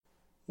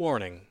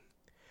Warning.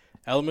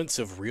 Elements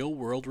of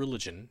real-world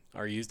religion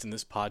are used in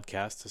this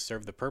podcast to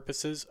serve the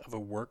purposes of a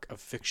work of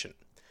fiction.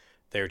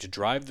 They are to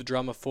drive the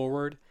drama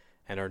forward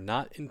and are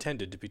not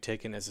intended to be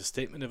taken as a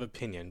statement of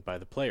opinion by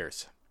the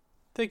players.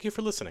 Thank you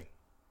for listening.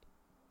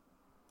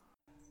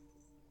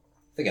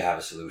 I think I have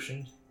a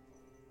solution.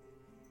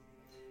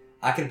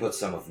 I can put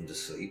some of them to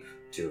sleep,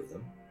 2 of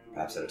them,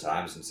 perhaps at a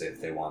time, since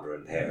if they wander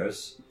in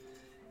pairs.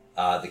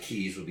 The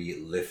keys will be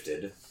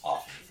lifted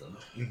off of them,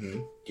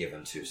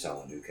 given to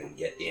someone who can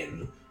get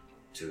in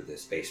to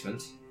this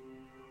basement,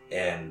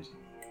 and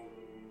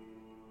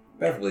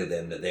preferably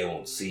then that they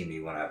won't see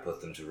me when I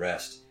put them to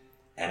rest,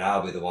 and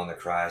I'll be the one that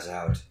cries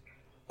out,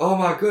 "Oh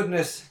my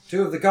goodness,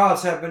 2 of the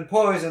guards have been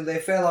poisoned, they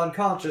fell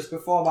unconscious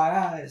before my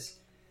eyes,"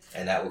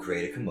 and that will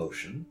create a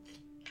commotion,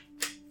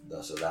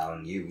 thus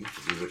allowing you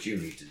to do what you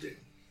need to do,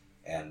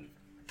 and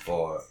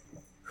for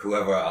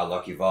whoever our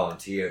lucky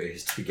volunteer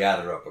is to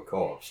gather up a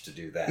corpse to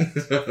do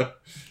that.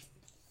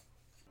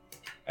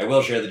 I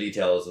will share the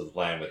details of the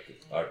plan with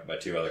my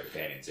 2 other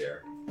companions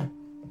here.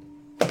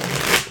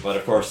 But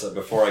of course,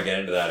 before I get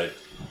into that,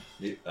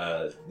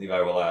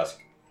 Levi will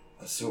ask,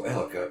 "So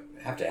Elk, I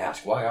have to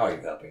ask, why are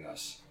you helping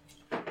us?"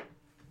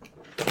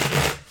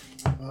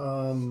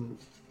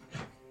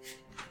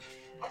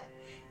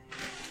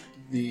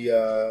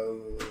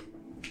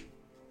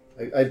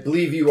 I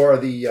believe you are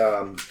the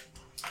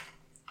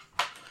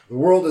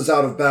world is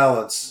out of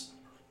balance,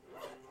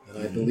 and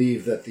I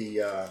believe that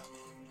the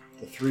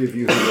 3 of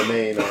you who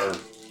remain are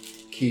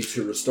key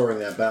to restoring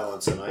that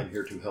balance, and I'm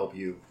here to help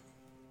you.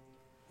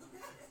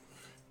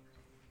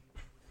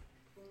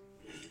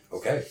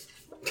 Okay.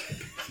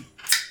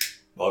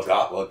 Well,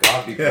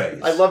 God be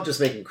praised. I love just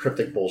making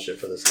cryptic bullshit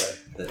for this guy.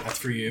 That's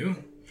for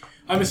you.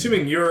 I'm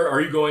assuming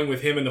are you going with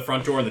him in the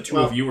front door and the 2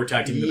 of you are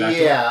tag teaming the back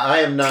door? Yeah, I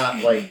am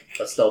not like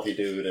a stealthy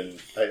dude, and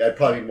I'd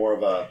probably be more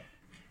of a,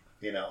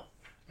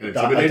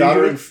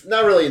 Intimidating?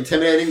 not really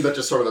intimidating, but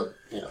just sort of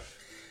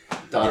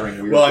doddering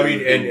weird. Well, I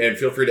mean, and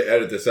feel free to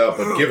edit this out,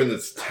 but given the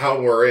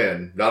town we're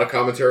in, not a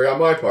commentary on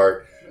my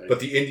part, but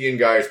the Indian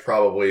guy is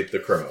probably the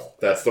criminal.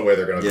 That's the way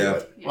they're going to do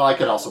it. Well, I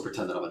could also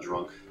pretend that I'm a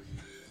drunk.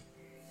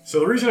 So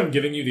the reason I'm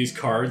giving you these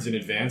cards in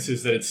advance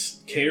is that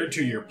it's catered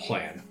to your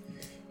plan.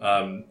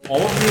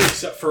 All of you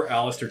except for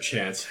Alistair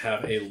Chance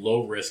have a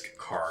low-risk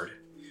card.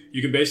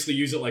 You can basically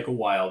use it like a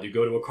wild. You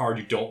go to a card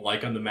you don't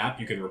like on the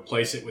map, you can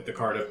replace it with the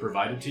card I've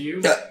provided to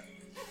you.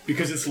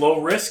 Because it's low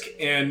risk,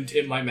 and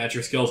it might match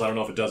your skills. I don't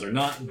know if it does or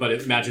not, but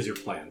it matches your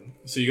plan.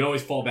 So you can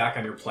always fall back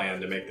on your plan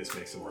to make this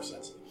make some more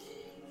sense.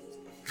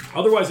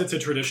 Otherwise, it's a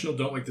traditional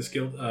don't wake the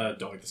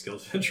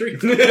sentry.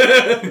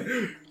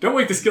 Don't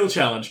wake the skill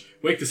challenge.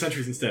 Wake the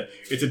sentries instead.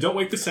 It's a don't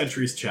wake the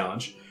sentries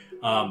challenge.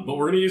 But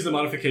we're going to use the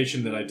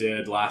modification that I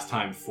did last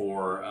time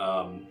for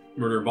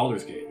Murder in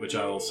Baldur's Gate, which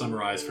I will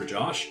summarize for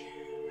Josh,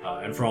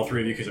 and for all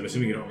 3 of you, because I'm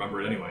assuming you don't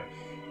remember it anyway.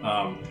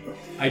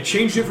 I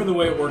changed it from the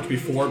way it worked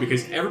before,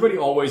 because everybody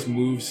always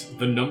moves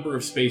the number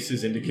of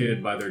spaces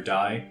indicated by their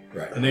die,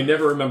 Right. and they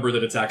never remember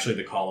that it's actually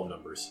the column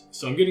numbers.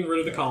 So I'm getting rid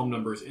of the column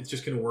numbers. It's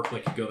just going to work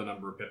like you go the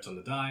number of pips on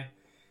the die.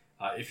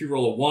 If you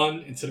roll a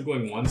 1, instead of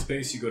going 1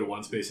 space, you go to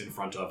 1 space in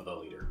front of the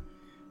leader.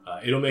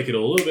 It'll make it a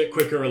little bit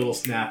quicker, a little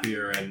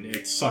snappier, and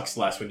it sucks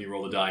less when you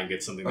roll the die and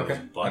get something that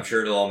doesn't bug. I'm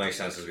sure it'll all make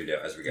sense as we go.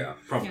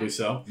 Probably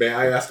so. May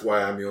I ask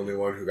why I'm the only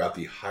one who got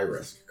the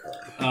high-risk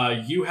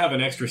card? You have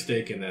an extra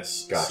stake in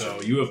this, Gotcha.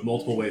 so you have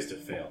multiple ways to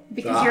fail.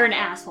 Because you're an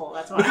asshole,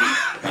 that's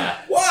why.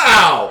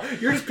 Wow!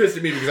 You're just pissed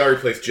at me because I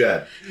replaced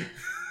Jed.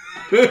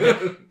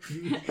 You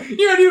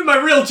aren't even my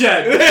real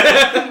Jed!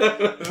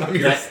 I'm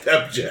your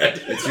step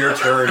Jed. It's your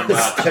turn,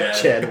 not Jed.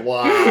 Chen,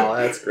 wow,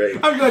 that's great.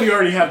 I'm glad you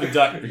already have the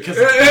duck, because...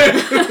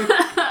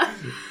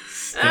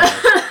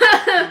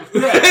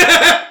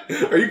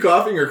 Are you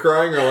coughing or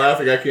crying or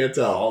laughing? I can't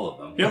tell. All of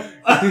them. Yep.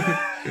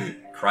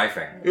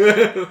 Cryfing.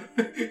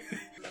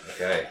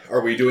 Okay. Are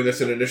we doing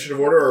this in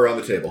initiative order or around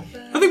the table?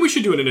 I think we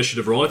should do an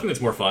initiative roll. I think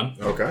that's more fun.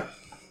 Okay.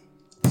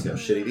 See how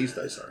shitty these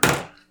dice are.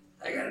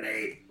 I got an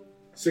 8.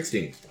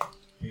 16.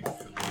 8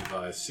 for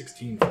Levi,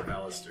 16 for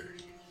Alistair,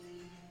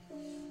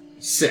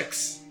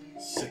 6.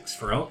 6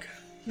 for Elk.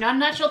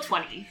 Non-natural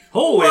 20.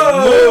 Holy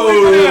Whoa!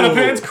 moly, banana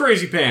pants,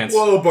 crazy pants!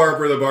 Whoa,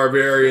 Barbara the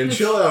Barbarian,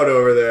 chill out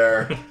over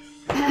there.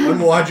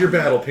 Unwad your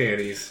battle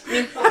panties.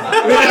 Oh,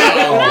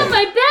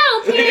 my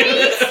battle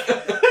panties!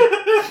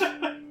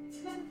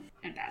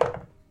 And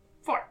bad.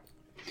 4.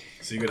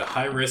 So you get a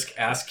high-risk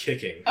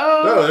ass-kicking.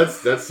 Oh. No,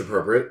 that's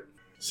appropriate.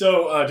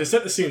 So, to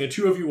set the scene, the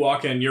 2 of you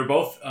walk in, you're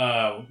both,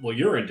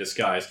 you're in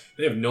disguise.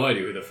 They have no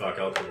idea who the fuck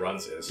Elk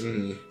Runs is.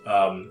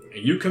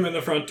 You come in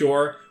the front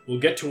door, we'll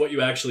get to what you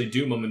actually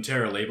do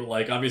momentarily, but,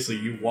 obviously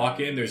you walk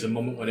in, there's a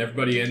moment when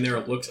everybody in there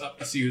looks up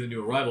to see who the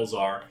new arrivals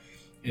are,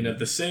 and at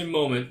the same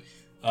moment,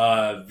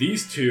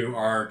 these 2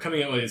 are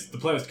coming out, the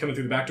plan is coming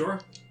through the back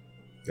door?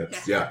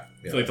 That's, yeah.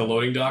 It's like the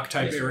loading dock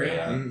type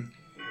area.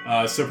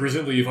 Yeah. So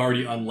presumably you've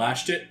already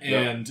unlatched it,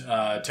 and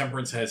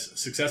Temperance has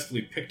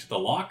successfully picked the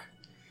lock.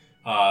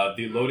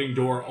 The loading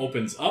door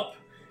opens up,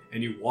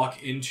 and you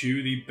walk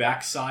into the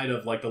backside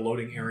of like the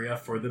loading area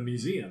for the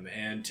museum.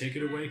 And take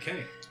it away,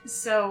 Kay.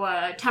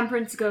 So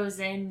Temperance goes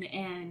in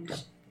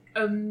and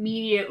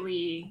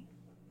immediately,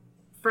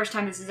 first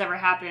time this has ever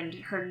happened,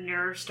 her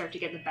nerves start to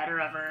get the better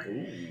of her.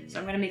 Ooh. So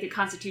I'm going to make a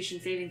Constitution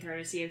saving throw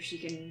to see if she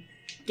can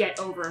get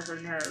over her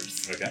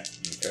nerves. Okay.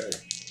 Okay.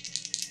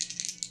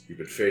 You've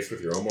been faced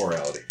with your own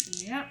morality.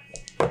 Yep.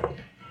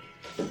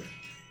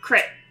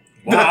 Crit.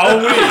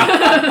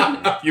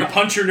 Wow! You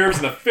punch your nerves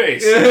in the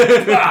face.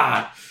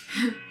 Ah!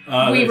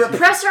 We That's-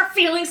 repress our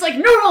feelings like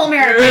normal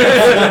Americans.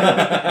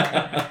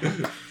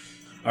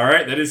 All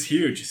right, that is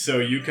huge. So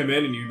you come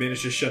in and you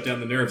manage to shut down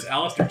the nerves.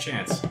 Alistair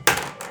Chance.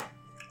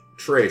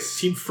 Trace.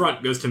 Team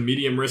front goes to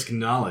medium risk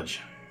knowledge.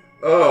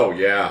 Oh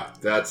yeah,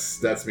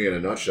 that's me in a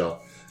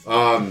nutshell.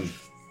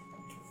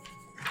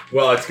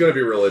 Well, it's going to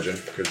be religion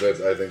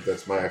because I think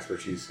that's my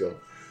expertise skill.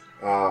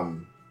 Well,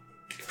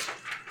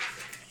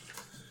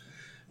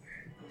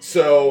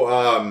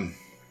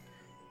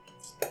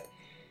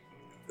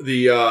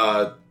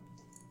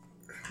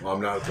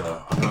 I'm not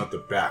at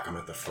the back. I'm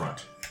at the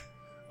front.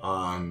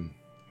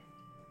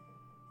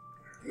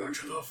 You're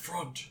to the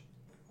front.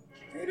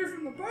 Peter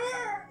from the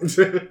back.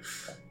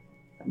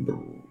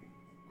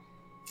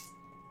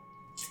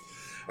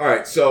 All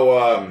right,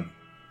 so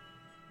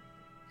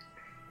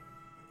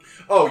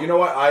oh, you know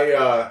what?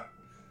 I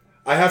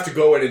have to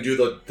go in and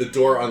do the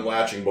door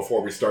unlatching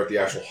before we start the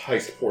actual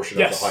heist portion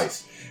Yes. of the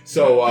heist.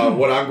 So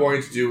what I'm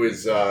going to do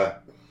is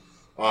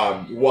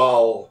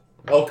while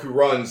Elku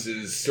Runs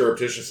is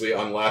surreptitiously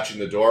unlatching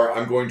the door,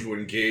 I'm going to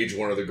engage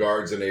one of the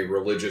guards in a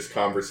religious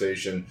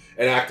conversation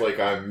and act like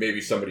I'm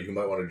maybe somebody who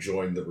might want to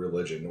join the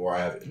religion, or I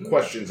have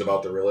questions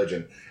about the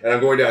religion. And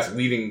I'm going to ask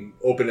leading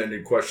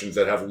open-ended questions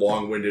that have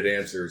long-winded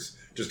answers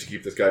just to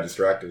keep this guy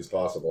distracted as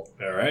possible.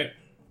 All right.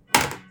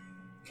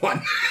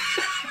 1.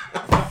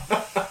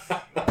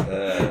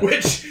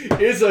 Which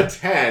is a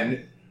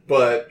 10,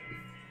 but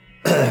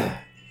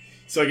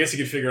So I guess you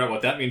can figure out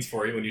what that means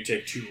for you when you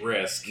take 2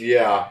 risk.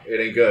 yeah, it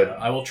ain't good.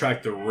 I will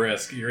track the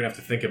risk. You're going to have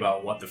to think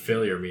about what the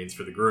failure means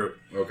for the group.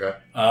 Okay.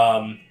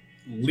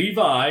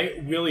 Levi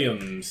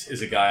Williams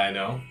is a guy I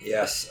know.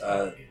 Yes.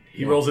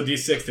 He rolls a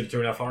d6 to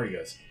determine how far he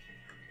goes.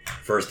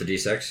 First the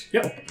d6.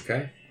 Yep.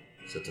 Okay.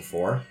 Set to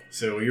 4.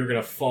 So you're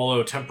going to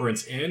follow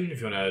Temperance in,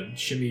 if you want to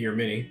shimmy your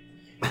mini,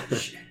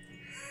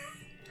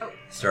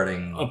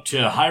 Starting. up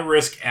to high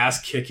risk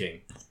ass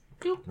kicking.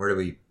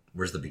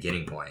 Where's the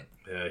beginning point?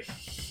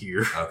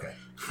 Here. Okay.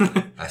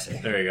 I see.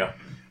 There you go.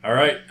 All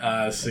right.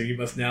 So you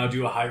must now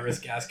do a high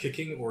risk ass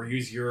kicking or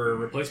use your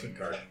replacement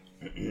card.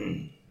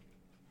 I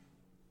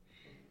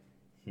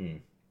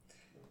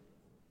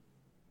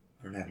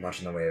don't have much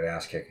in the way of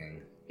ass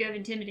kicking. You have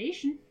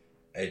intimidation.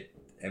 I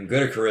am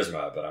good at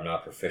charisma, but I'm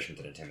not proficient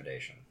in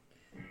intimidation.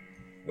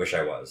 Wish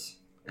I was.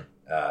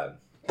 You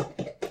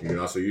can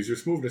also use your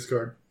smoothness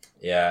card.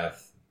 Yeah.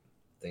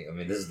 I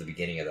mean, this is the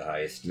beginning of the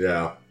heist,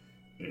 Yeah.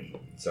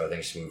 so I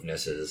think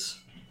smoothness is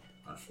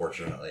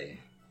unfortunately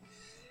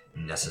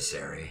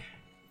necessary.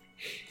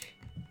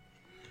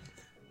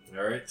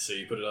 All right. So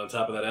you put it on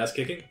top of that ass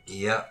kicking.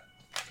 Yeah.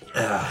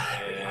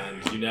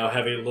 And you now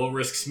have a low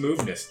risk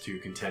smoothness to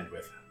contend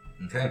with.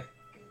 Okay.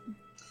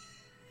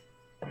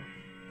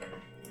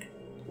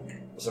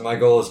 So my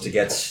goal is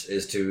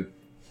to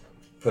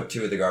put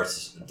 2 of the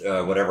guards,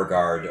 whatever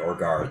guard or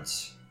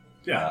guards,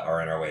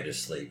 are in our way to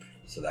sleep,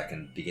 so that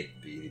can be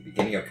the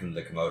beginning of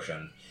the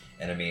commotion,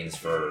 and a means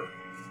for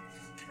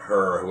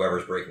her,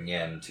 whoever's breaking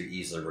in, to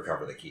easily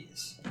recover the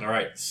keys. All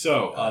right.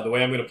 So the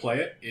way I'm going to play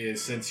it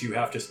is, since you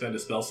have to spend a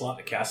spell slot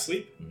to cast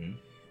sleep,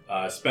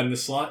 spend the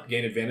slot,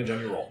 gain advantage on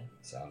your roll.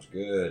 Sounds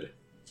good.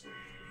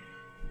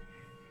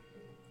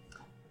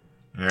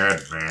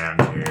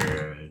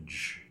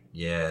 Advantage.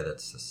 Yeah,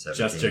 that's a 17.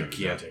 Just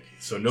gigantic.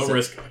 So no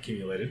risk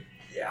accumulated.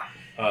 Yeah.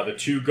 The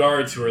 2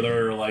 guards who are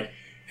there are like,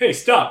 "Hey,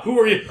 stop! Who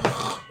are you?"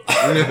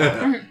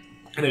 And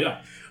they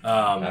die.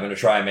 I'm going to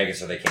try and make it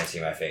so they can't see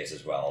my face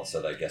as well,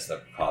 so I guess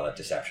they'll call that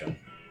deception.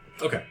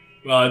 Okay.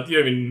 Well, I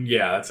mean,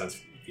 yeah, that sounds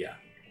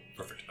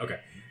perfect. Okay.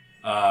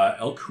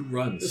 Elku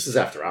Runs. This is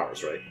after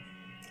hours, right?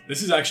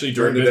 This is actually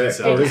during During the business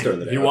day. hours. Oh, it is during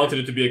the day, He okay. wanted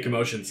it to be a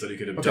commotion so he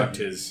could abduct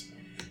his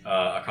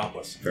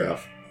accomplice. Fair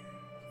enough.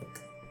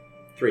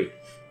 3.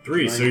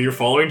 3. So you're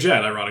following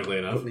Jen, ironically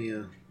enough. Put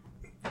me,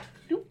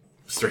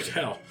 Straight to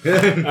hell.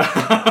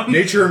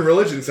 Nature and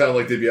religion sound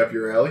like they'd be up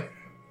your alley.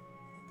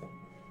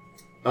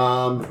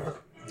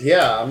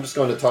 Yeah, I'm just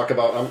going to talk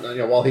about,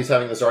 while he's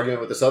having this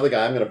argument with this other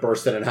guy, I'm going to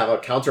burst in and have a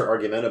counter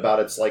argument about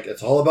it's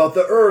all about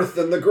the earth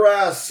and the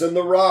grass and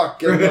the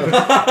rock and the,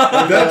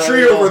 That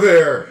tree over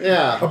there.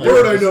 Yeah. A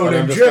bird I know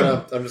named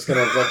Jim. I'm just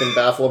going to fucking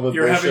baffle him with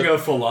You're bullshit. having a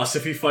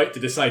philosophy fight to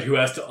decide who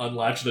has to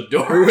unlatch the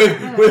door.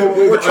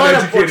 We're trying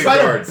uneducated to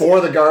guards.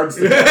 bore the guards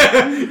to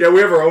death. Yeah,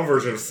 we have our own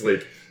version of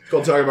sleep. It's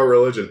called talking about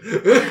religion.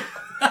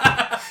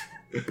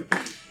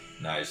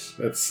 Nice.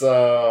 It's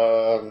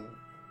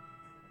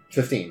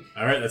 15.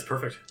 All right, that's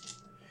perfect.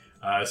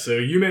 So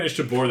you managed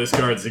to bore this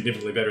guard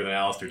significantly better than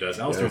Alistair does.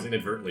 Alistair's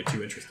inadvertently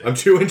too interesting. I'm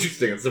too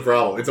interesting. It's the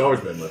problem. It's always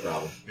been my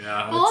problem.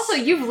 Yeah. Well, also,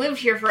 you've lived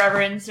here forever,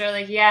 and so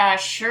like, yeah,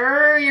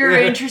 sure, you're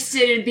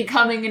interested in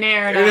becoming an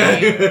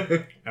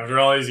Aeronite. After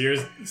all these years,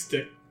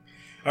 stick.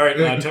 All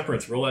right,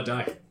 Temperance, roll that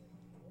die.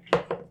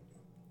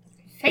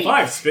 Faith.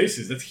 5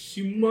 spaces. That's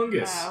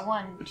humongous.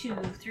 1, 2,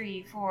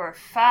 3, 4,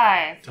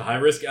 5. To high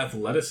risk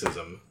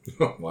athleticism.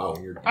 Wow,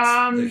 you're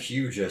The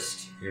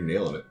hugest. you're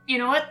nailing it. You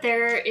know what?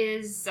 There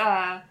is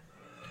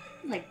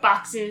like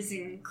boxes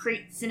and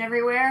crates and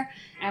everywhere.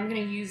 And I'm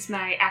gonna use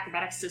my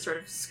acrobatics to sort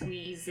of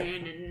squeeze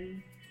in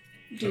and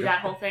do that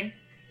whole thing.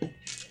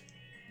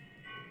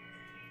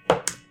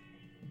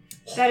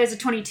 That is a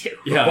 22.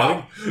 Yeah,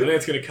 Wow. I think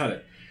that's going to cut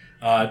it.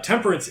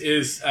 Temperance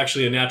is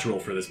actually a natural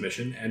for this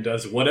mission and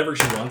does whatever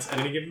she wants at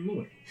any given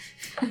moment.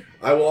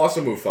 I will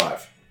also move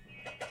 5.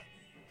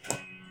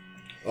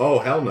 Oh,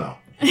 hell no.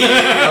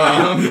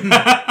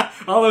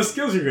 All those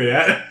skills you're good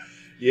at.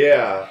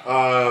 Yeah.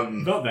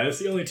 No, that's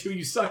the only 2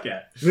 you suck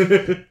at.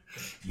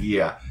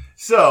 Yeah.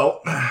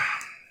 So,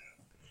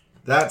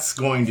 that's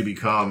going to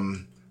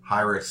become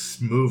high-risk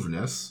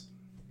smoothness.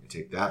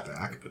 Take that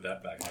back. Put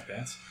that back in my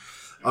pants.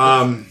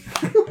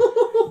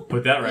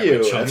 Put that right you.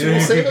 in my That's chest. what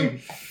you say them?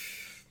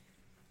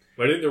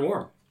 But I think they're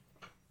warm.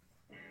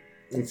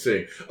 Let's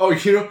see. Oh,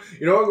 you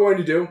know what I'm going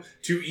to do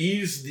to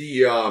ease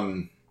the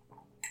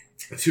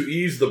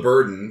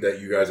burden that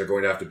you guys are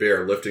going to have to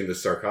bear lifting the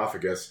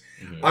sarcophagus.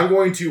 Mm-hmm. I'm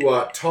going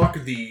to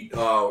talk the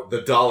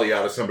dolly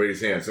out of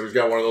somebody's hand. So he's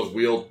got one of those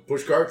wheeled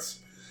push carts,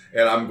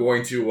 and I'm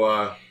going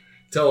to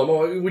tell him,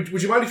 "Oh,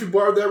 would you mind if you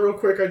borrowed that real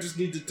quick? I just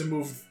needed to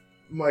move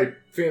my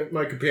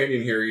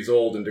companion here. He's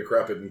old and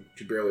decrepit and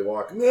can barely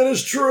walk." That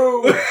is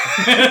true.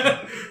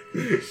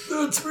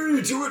 That's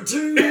me to a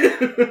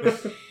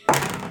T.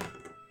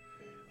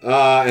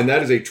 And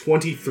that is a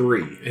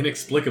 23.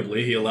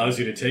 Inexplicably, he allows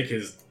you to take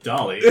his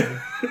dolly.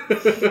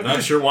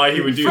 Not sure why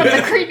he would do From the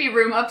that. creepy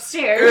room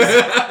upstairs.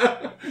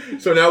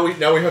 So now we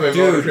have a mode of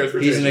Dude,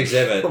 transportation. he's an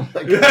exhibit.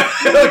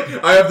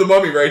 I have the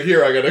mummy right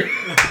here. I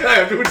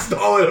have to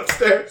install it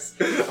upstairs.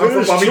 I'm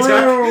from Mummy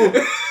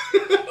Tech.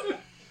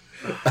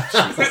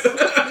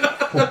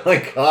 Oh my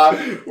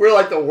god, we're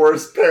like the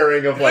worst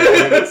pairing of like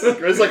this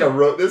is like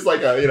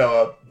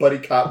a buddy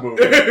cop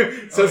movie.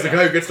 Says the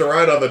guy who gets to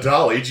ride on the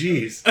dolly.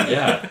 Jeez.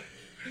 Yeah.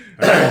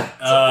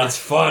 Alright, It's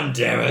fun,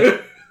 damn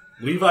it.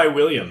 Levi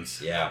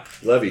Williams. Yeah.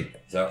 Levy.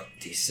 So,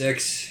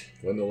 D6.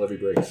 When the levy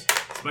breaks.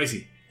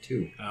 Spicy.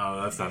 2.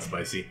 Oh, that's not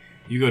spicy.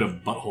 You go to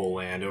butthole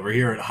land over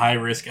here at high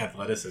risk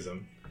athleticism.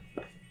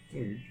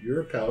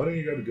 You're a paladin.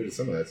 You got to be good at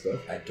some of that stuff.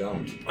 I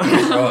don't.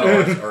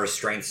 or a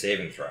strength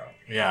saving throw.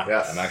 Yeah.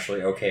 Yes. I'm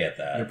actually okay at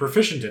You're that.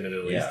 proficient in it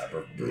at least.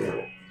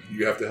 Yeah.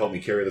 You have to help me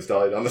carry this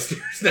dolly down the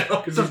stairs now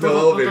because there's no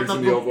elevators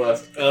in the Old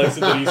West. Alex,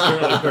 but he's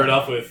currently paired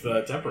off with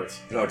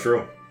Temperance. No,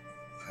 true.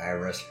 High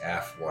risk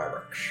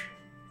athletics.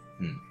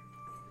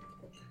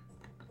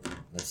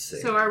 Let's see.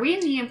 So are we in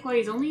the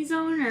employees only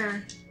zone,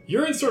 or?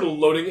 You're in sort of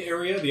loading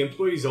area. The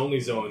employees only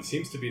zone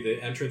seems to be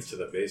the entrance to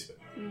the basement.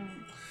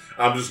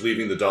 I'm just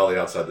leaving the dolly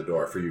outside the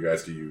door for you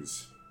guys to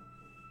use.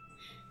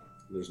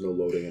 There's no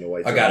loading in a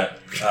white I got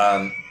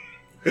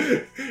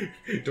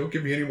it. Don't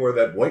give me any more of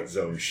that white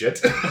zone shit.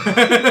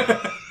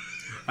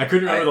 I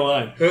couldn't remember the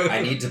line.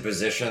 I need to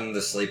position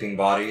the sleeping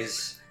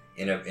bodies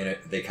in a.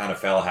 They kind of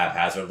fell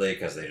haphazardly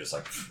because they just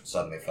like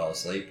suddenly fell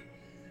asleep.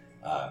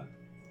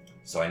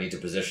 So I need to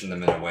position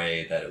them in a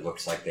way that it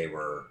looks like they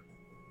were.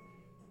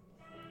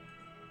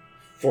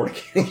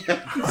 fornicating.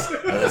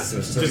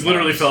 Just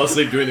literally fell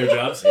asleep doing their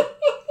jobs.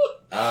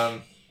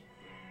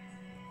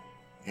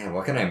 Man,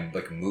 what can I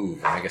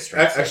move and make a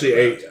strength?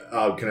 Actually,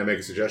 can I make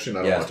a suggestion? I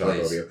don't Yes, want to talk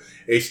please. over you.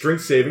 A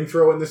strength saving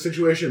throw in this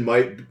situation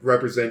might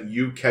represent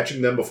you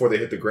catching them before they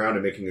hit the ground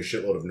and making a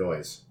shitload of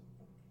noise.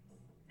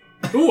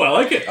 Ooh, I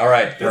like it. All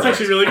right, That's perfect.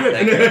 actually really good.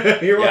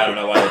 Thank you. You're Yeah, I don't welcome.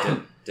 know why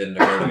that didn't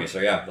occur to me. So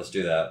yeah, let's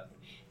do that.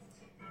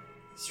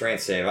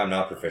 Strength save. I'm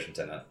not proficient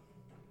in it.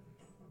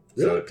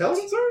 Really?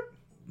 Paladins aren't?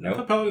 I thought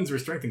Nope. paladins were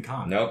strength and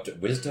con. Nope.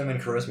 Wisdom and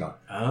charisma.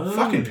 Oh.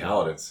 Fucking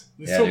paladins.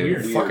 It's Yeah, so dude.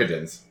 weird.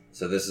 Fuckadins.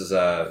 So this is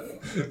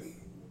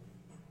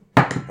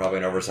probably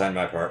an oversight on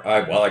my part.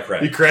 I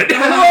crit. You crit?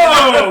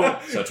 Whoa!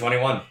 So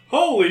 21.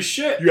 Holy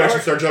shit! You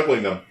actually start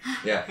juggling them.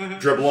 Yeah,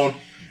 Dribble on.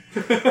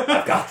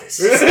 I've got this.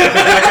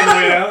 Back on the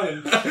way down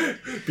and-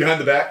 Behind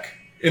the back.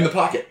 In the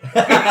pocket.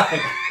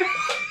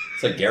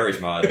 It's like Gary's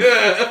mod.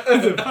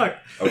 Fuck.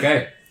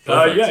 Okay.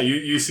 Perfect. Yeah,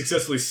 you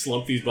successfully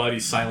slump these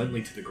bodies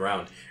silently to the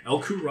ground.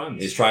 Elku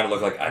runs. He's trying to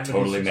look like I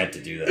totally meant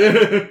to do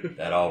that.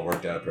 That all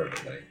worked out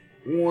perfectly.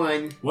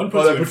 One. One Oh,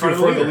 puts that you in puts front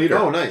you of in front of the leader. leader.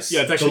 Oh, nice.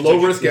 Yeah, it's It's a actually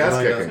low risk gas Yeah,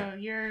 I kicking. So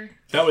you're.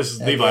 That was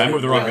Levi. I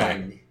moved the wrong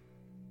guy.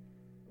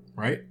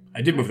 Right?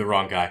 I did move the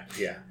wrong guy.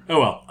 Yeah. Oh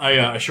well, I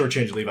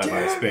shortchanged Levi by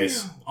a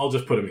space. I'll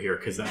just put him here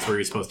because that's where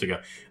he's supposed to go.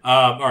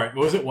 All right,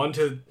 what was it? 1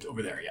 to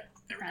over there. Yeah.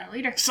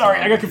 Leader. Sorry,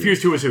 I got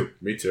confused. Who was who?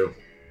 Me too.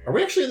 Are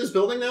we actually in this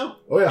building now?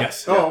 Oh, yeah.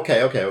 Yes. Oh,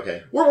 okay.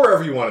 We're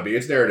wherever you want to be.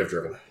 It's narrative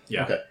driven.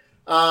 Yeah. Okay.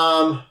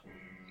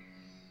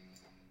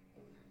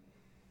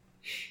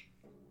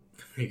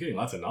 You're getting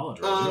lots of knowledge.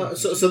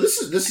 Rosie. So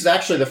this is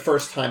actually the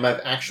first time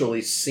I've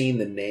actually seen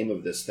the name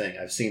of this thing.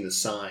 I've seen the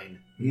sign,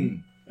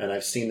 and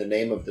I've seen the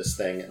name of this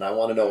thing, and I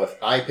want to know if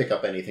I pick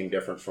up anything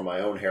different from my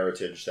own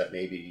heritage that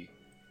maybe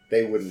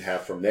they wouldn't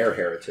have from their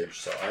heritage.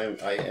 So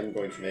I am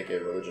going to make a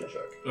religion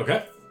check.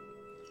 Okay.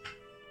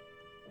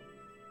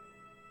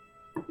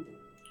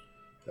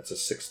 That's a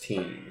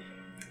 16.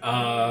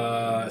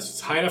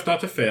 It's high enough not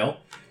to fail,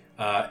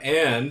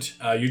 and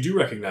you do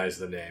recognize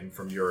the name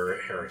from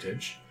your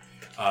heritage.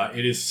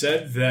 It is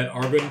said that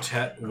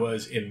Arbentet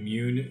was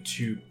immune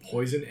to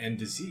poison and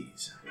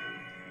disease.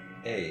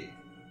 Hey,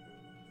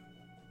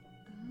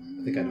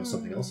 I think I know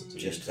something else. That's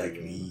just like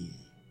me.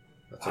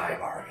 That's I'm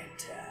okay.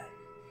 Argentet.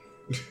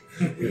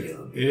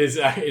 Real. It is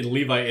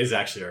Levi is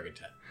actually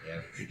Arbentet.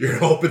 Yeah. You're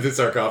hoping the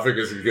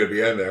sarcophagus is going to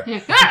be in there.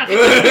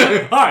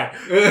 Hi,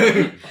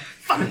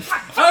 I'm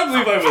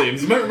Levi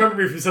Williams. You might remember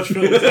me from such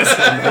films as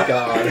Oh my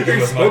god.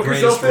 Smoke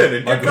yourself in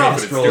and get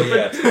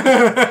confidence,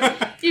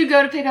 stupid. You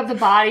go to pick up the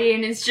body,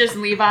 and it's just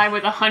Levi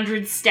with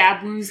 100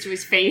 stab wounds to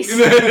his face.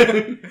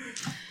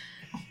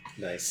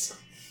 Nice.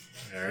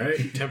 All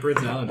right,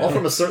 Temperance Allen. All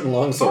from a certain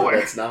longsword 4.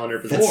 that's now in her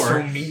possession.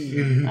 Four.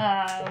 mean.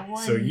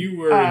 One, So you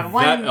were that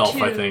 1, elf,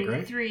 2, I think,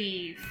 right?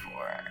 3,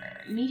 4.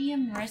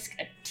 Medium risk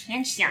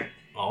attention.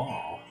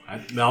 Oh,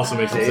 that also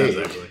makes some sense,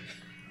 actually.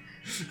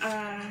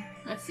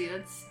 Let's see.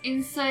 That's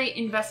insight,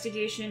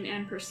 investigation,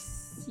 and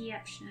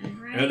perception,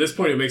 right? And at this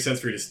point, it makes sense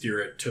for you to steer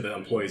it to the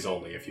employees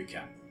only if you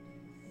can.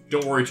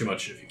 Don't worry too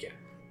much if you can.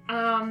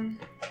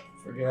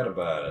 Forget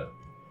about it.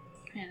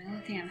 Yeah, the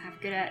only thing I'm half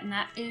good at, and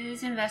that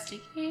is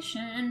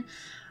investigation.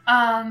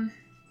 Trying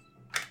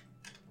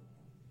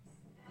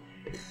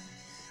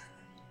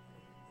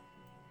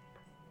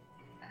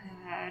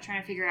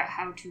to figure out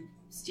how to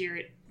steer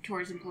it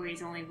towards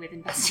employees only with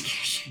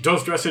investigation. Don't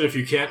stress it if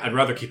you can't. I'd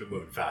rather keep it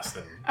moving fast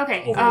than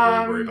Okay.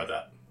 overly worry about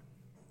that.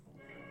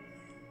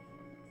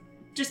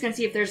 Just gonna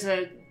see if there's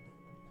a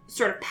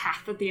sort of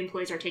path that the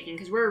employees are taking,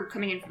 because we're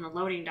coming in from the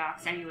loading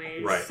docks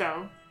anyways. Right.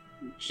 So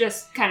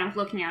just kind of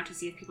looking out to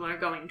see if people are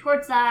going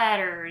towards that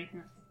or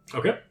anything.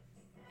 Okay.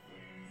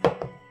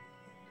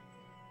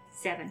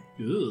 7.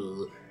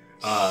 Ugh.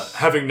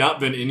 Having not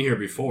been in here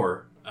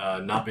before,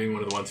 not being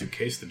one of the ones who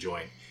cased the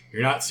joint,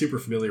 you're not super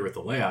familiar with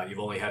the layout. You've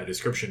only had a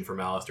description from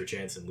Alistair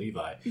Chance and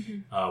Levi.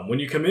 When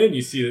you come in,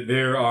 you see that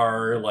there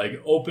are like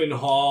open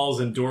halls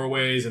and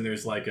doorways, and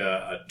there's like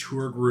a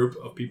tour group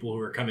of people who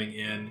are coming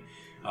in.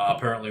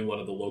 Apparently, one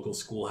of the local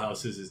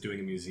schoolhouses is doing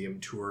a museum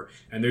tour,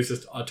 and there's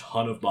just a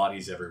ton of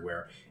bodies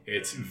everywhere.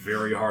 It's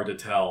very hard to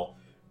tell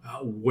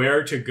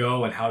where to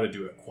go and how to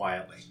do it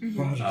quietly.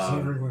 Bodies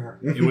everywhere.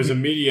 It was a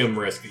medium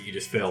risk that you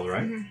just failed,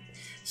 right?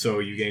 So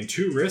you gain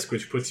 2 risk,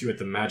 which puts you at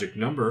the magic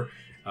number.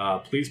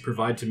 Please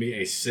provide to me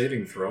a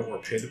saving throw or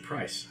pay the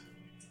price.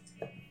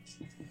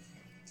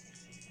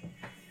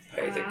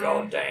 Pay the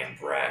goddamn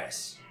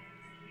price.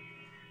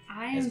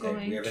 I am Do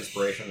going we have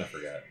inspiration? I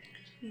forgot.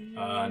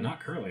 Not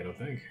currently, I don't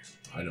think.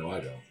 I know I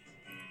don't.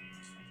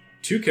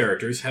 2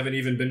 characters haven't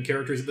even been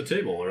characters at the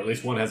table, or at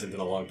least one hasn't in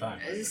a long time.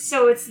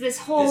 So it's this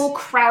whole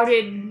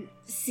crowded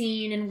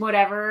scene and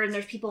whatever, and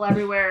there's people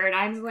everywhere, and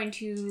I'm going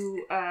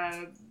to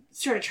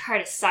sort of try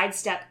to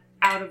sidestep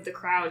out of the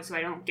crowd so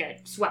I don't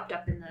get swept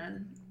up in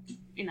the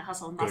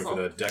hustle and Going bustle.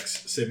 for the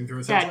dex saving throw,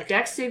 it sounds That like?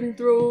 dex saving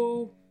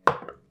throw.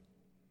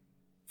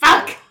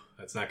 Fuck!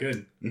 That's not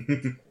good.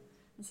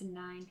 That's a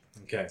 9.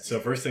 Okay, so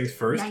first things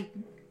first 9.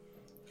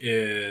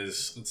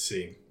 is, let's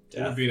see,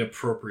 what would be an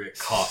appropriate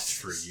cost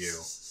for you?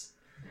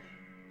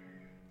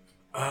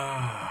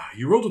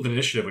 You rolled with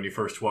initiative when you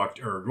first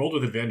walked, or rolled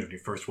with advantage when you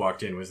first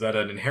walked in. Was that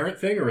an inherent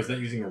thing, or was that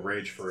using a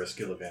rage for a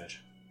skill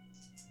advantage?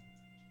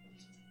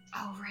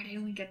 Oh, right, I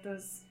only get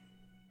those.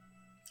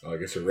 Oh, I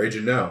guess you're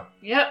raging now.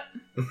 Yep.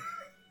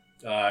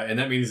 And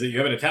that means that you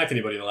haven't attacked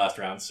anybody in the last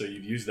round, so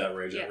you've used that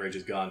rage. Yeah. That rage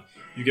is gone.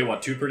 You get,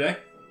 what, 2 per day?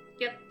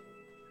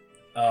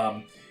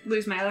 Yep.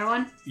 Lose my other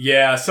one?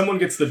 Yeah, someone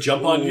gets the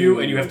jump on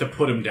you, and you have to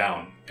put him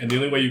down. And the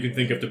only way you can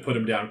think of to put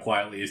him down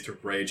quietly is to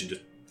rage and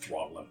just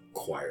throttle him.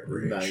 Quiet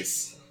rage.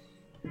 Nice.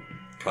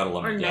 Cuddle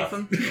him Or to knife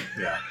death. him.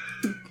 Yeah.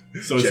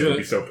 So it's Jen would gonna,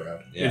 be so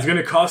proud. Yeah. it's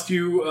gonna cost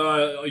you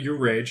your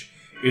rage.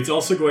 It's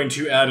also going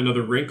to add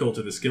another wrinkle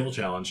to the skill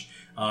challenge.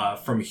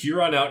 From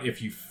here on out,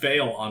 if you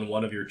fail on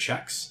one of your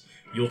checks,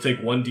 you'll take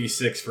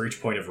 1d6 for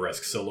each point of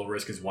risk. So low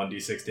risk is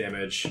 1d6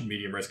 damage,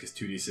 medium risk is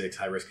 2d6,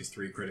 high risk is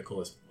 3,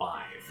 critical is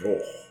 5. Oh,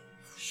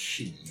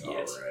 Shit. all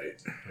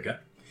right. Okay? Okay.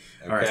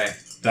 Alright.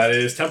 That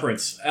is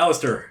Temperance.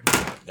 Alistair.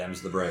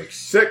 Them's the breaks.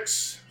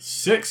 6.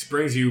 6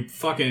 brings you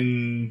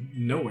fucking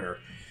nowhere.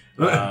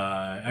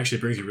 Actually,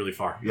 it brings you really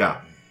far.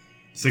 Yeah.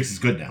 6 is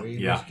good now.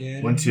 Yeah.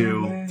 1,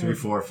 2, 3,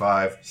 4,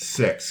 5,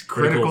 6.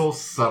 Critical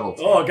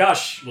subtlety. Oh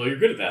gosh, well you're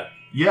good at that.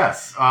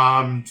 Yes.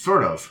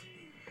 Sort of.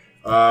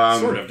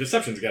 Sort of.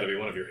 Deception's got to be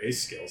one of your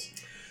ace skills.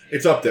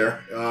 It's up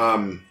there.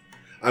 I'm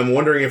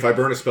wondering if I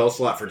burn a spell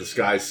slot for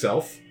disguise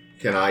self,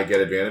 can I get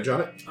advantage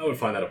on it? I would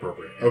find that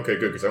appropriate. Okay,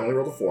 good, because I only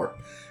rolled a 4.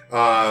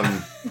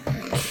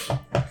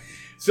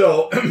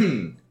 So,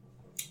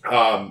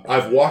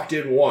 I've walked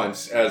in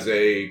once as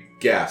a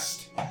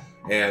guest,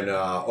 and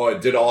I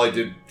did all I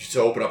did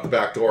to open up the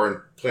back door and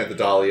plant the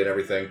dolly and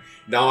everything.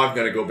 Now I'm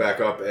going to go back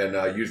up and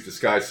use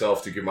disguise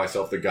self to give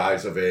myself the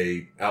guise of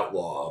a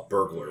outlaw, a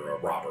burglar, a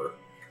robber.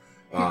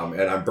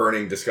 And I'm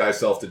burning disguise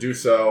self to do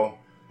so.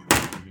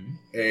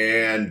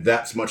 And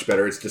that's much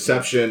better. It's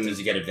deception. Does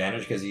he get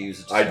advantage because he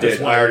used? I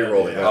did. I already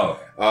rolled it.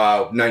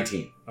 Oh,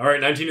 19. All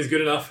right, 19 is good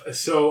enough.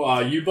 So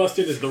you bust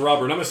in as the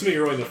robber, and I'm assuming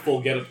you're wearing the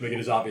full getup to make it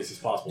as obvious as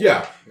possible.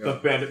 Yeah. The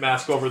bandit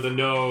mask over the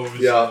nose.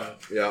 Yeah.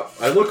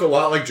 I look a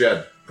lot like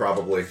Jed,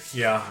 probably.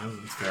 Yeah,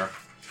 that's fair.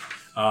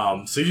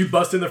 So you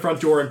bust in the front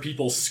door and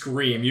people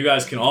scream. You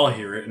guys can all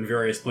hear it in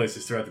various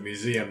places throughout the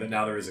museum that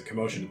now there is a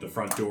commotion at the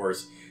front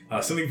doors.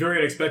 Something very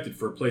unexpected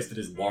for a place that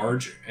is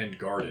large and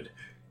guarded.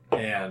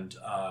 And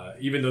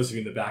even those of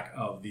you in the back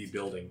of the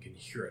building can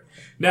hear it.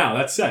 Now,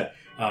 that said,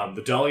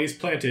 the dolly is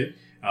planted.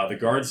 The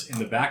guards in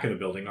the back of the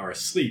building are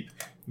asleep.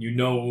 You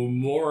know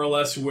more or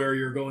less where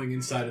you're going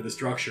inside of the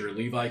structure.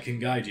 Levi can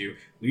guide you.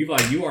 Levi,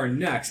 you are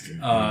next.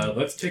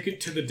 Let's take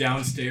it to the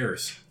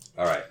downstairs.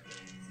 all right.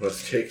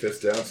 Let's take this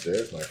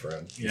downstairs, my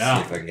friend. Yeah.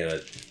 See if I can get a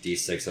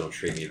D6 that'll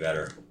treat me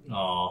better.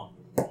 Aw.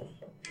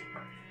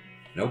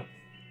 Nope.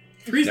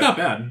 3's Nope. not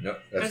bad. Nope.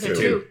 That's That's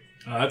a 2. 2.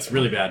 That's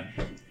really bad.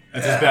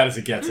 That's as bad as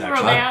it gets, Real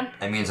actually. bad.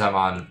 That means I'm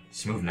on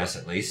smoothness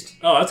at least.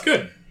 Oh, that's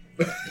good.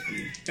 And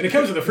it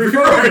comes with a free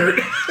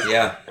burger.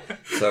 Yeah.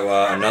 So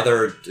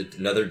another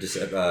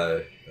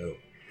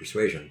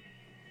persuasion.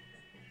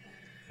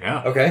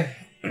 Yeah. Okay.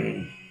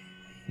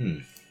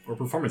 Or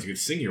performance, you could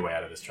sing your way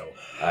out of this trouble.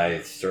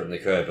 I certainly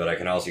could, but I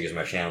can also use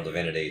my channel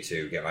divinity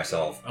to get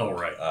myself Oh,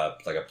 right.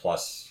 like a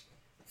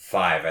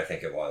 +5, I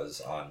think it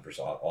was, on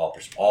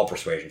all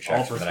persuasion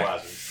checks All for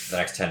persuasion. the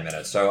next 10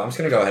 minutes. So I'm just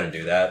going to go ahead and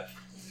do that.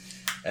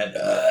 And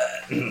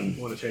I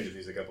want to change the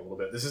music up a little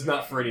bit. This is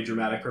not for any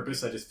dramatic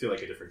purpose. I just feel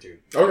like a different tune.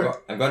 Okay.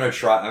 I'm going to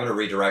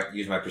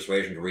use my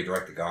persuasion to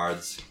redirect the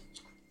guards.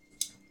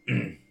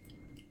 2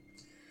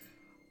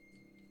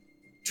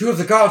 of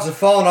the guards have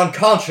fallen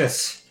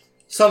unconscious.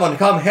 Someone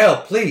come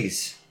help,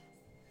 please.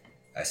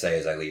 I say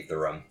as I leave the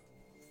room.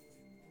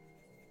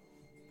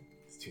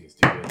 This tune is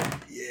too good.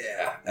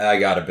 Yeah, I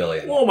got $1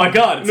 billion. Oh my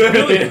god, it's a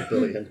billion!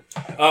 Billion.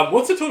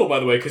 What's the total, by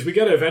the way? Because we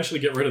got to eventually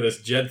get rid of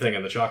this Jed thing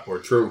on the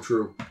chalkboard.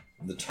 True.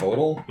 The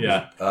total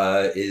Yeah.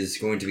 is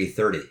going to be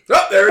 30.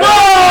 Oh, there it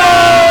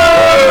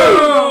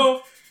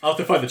Oh! I'll have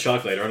to find the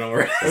chalk later, don't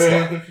worry.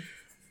 is!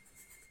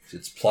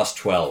 It's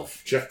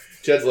 +12.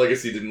 Jed's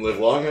legacy didn't live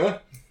long, huh?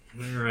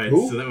 Alright,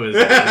 Who? so that was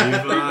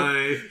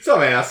Levi,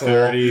 Some asshole.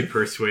 30,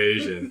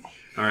 persuasion.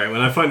 Alright,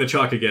 when I find the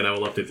chalk again, I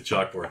will update the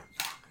chalkboard.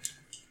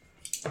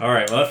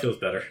 Alright, well that feels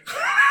better.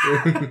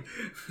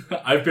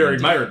 I've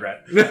buried my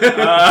regret.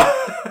 That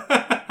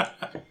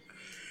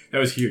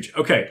was huge.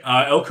 Okay,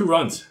 Elku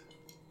runs.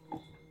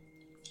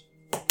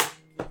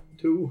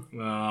 2.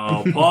 Oh,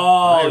 I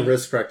Paul!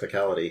 risk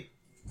practicality.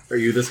 Are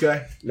you this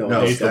guy? No,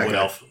 No, He's the that wood guy.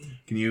 elf.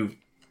 Can you?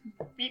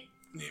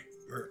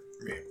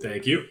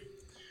 Thank you.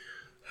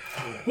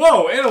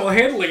 Whoa, animal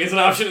handling is an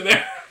option in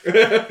there.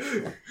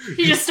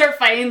 You just start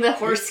fighting the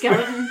horse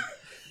skeleton.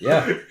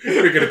 Yeah.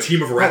 We got a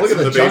team of Oh, rats look at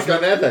in the the chunk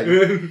basement. on that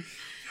thing.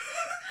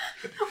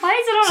 Why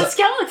is it on a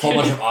skeleton? Whole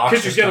bunch of ox.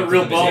 Because you got a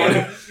real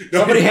bone.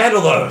 Somebody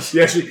handle those. He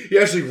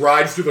actually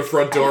rides through the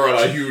front door on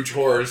a huge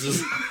horse.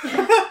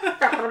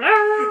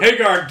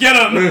 Hagar, get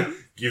him!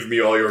 Give me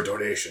all your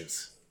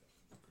donations.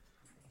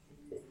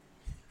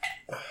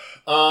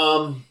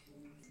 So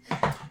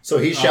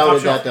he top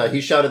shouted shelf.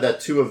 that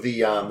 2 of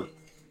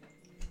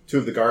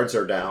the guards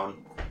are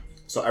down.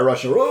 So I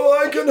rush over. Oh,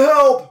 I can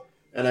help!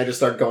 And I just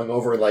start going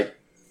over and like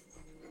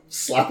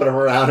slapping them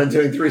around and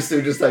doing Three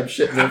Stooges type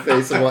shit in their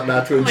face and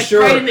whatnot to Like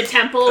ensure right in the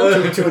temple.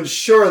 to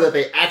ensure that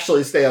they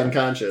actually stay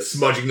unconscious.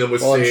 Smudging them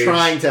with While I'm sage,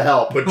 trying to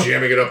help. but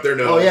jamming it up their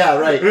nose. Oh yeah,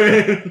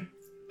 right.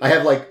 I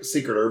have like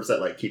secret herbs that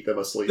like keep them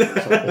asleep or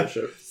some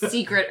bullshit.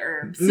 Secret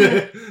herbs.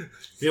 The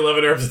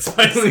 11 herbs and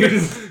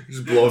spices.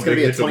 Just blow It's them gonna be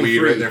big a hits of weed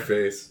right in 23. their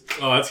face.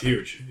 Oh, that's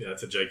huge. Yeah,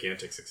 that's a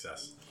gigantic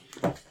success.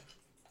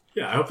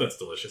 Yeah, I hope that's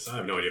delicious. I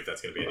have no idea if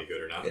that's going to be any good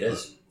or not. It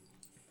is.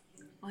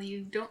 Well,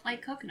 you don't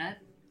like coconut.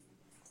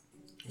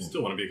 I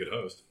still want to be a good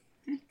host.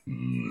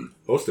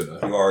 Hosting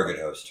that. You are a good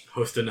host.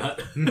 Host a nut.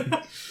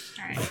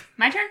 Alright.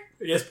 My turn?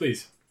 Yes,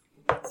 please.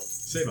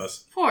 Save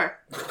us. 4.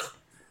 is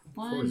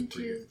 1,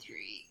 pretty 2,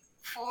 3,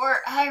 4.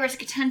 High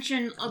risk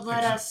attention.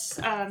 Let us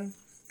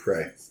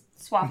Pray.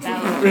 swap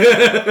out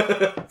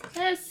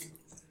this.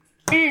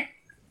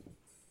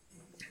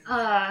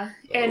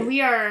 And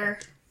we are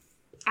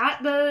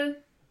at the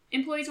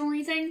employees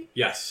only thing.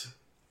 Yes.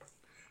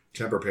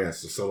 Temper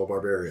Pants, the solo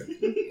barbarian.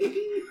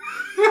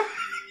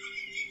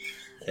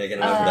 Taking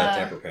enough of that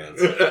temper pants.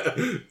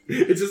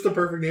 It's just the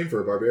perfect name for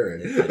a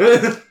barbarian.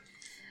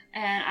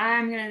 And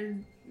I'm gonna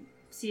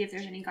see if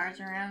there's any guards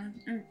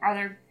around. Are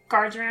there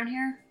guards around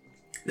here?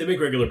 They make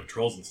regular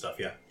patrols and stuff,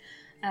 yeah.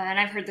 And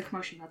I've heard the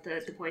commotion about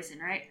the poison,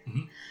 right?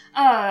 Mhm.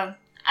 I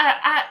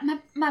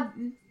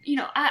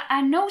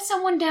know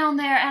someone down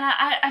there, and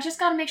I just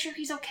gotta make sure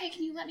he's okay.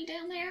 Can you let me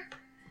down there?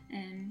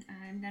 And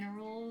I'm gonna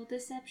roll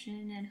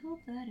deception and hope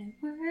that it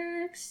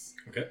works.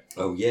 Okay.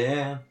 Oh,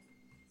 yeah.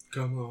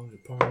 Come on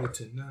and party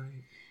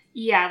tonight.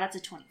 Yeah, that's a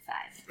 25.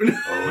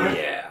 Oh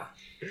yeah.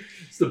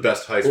 It's the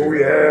best heist. we've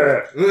yeah.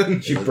 ever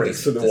had. She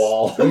breaks through the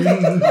wall.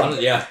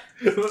 Yeah.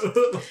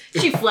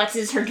 She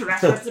flexes her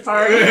dress rips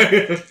apart.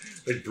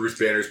 Like Bruce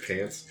Banner's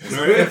pants.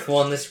 Fifth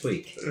one this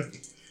week.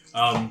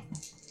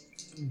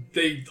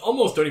 They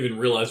almost don't even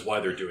realize why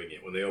they're doing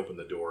it when they open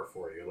the door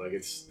for you. Like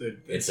it's a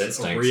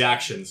instinct.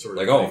 reaction sort of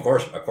Like, thing. oh,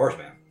 of course,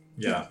 man.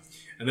 Yeah.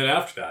 And then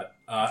after that,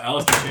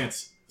 Alistair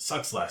Chance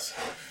sucks less.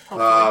 5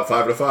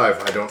 out of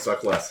 5. I don't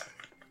suck less.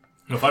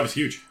 No, 5 is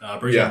huge.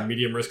 Brings Yeah. in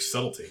medium risk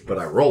subtlety. But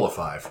I roll a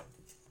 5.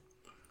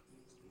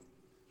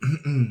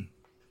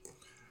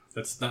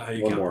 That's not how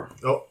you One count. more.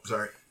 Oh,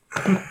 sorry.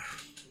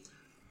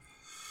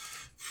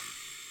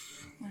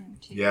 1,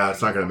 2, Yeah,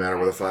 it's not going to matter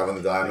with a 5 on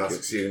the die. I'm not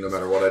succeeding no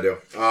matter what I do.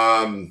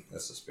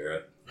 That's the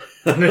spirit.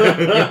 It's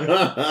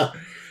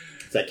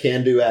that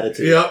can-do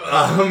attitude. Yep.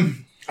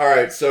 All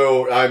right,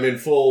 so I'm in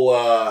full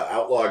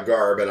outlaw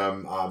garb, and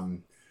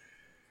I'm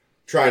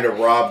trying to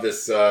rob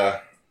this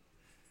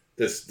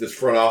this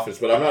front office,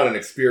 but I'm not an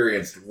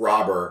experienced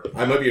robber.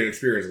 I might be an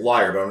experienced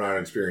liar, but I'm not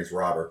an experienced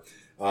robber.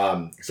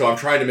 So I'm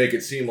trying to make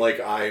it seem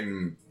like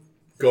I'm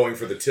going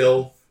for the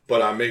till,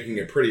 but I'm making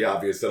it pretty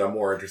obvious that I'm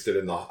more interested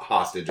in the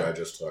hostage I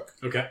just took.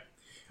 Okay.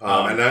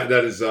 And that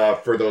is,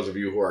 for those of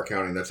you who are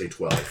counting, that's a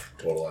 12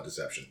 total on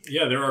deception.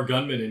 Yeah, there are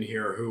gunmen in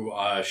here who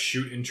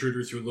shoot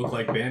intruders who look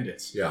like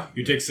bandits. Yeah.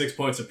 You take 6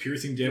 points of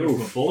piercing damage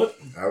from a bullet,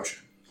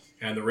 Ouch.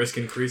 and the risk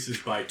increases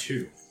by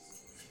 2.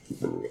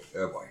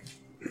 Oh boy.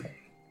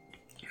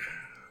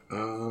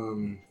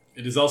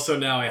 It is also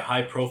now a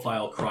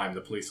high-profile crime. The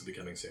police will be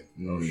coming soon.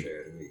 Oh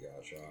shit, we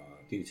got John.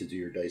 You need to do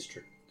your dice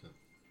trick.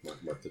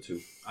 Mark the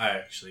 2. I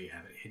actually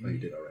have it hidden. Oh, you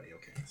did already.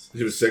 Okay.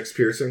 It was 6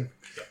 piercing?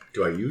 Yeah.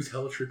 Do I use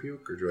Hellish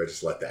Rebuke, or do I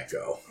just let that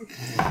go? I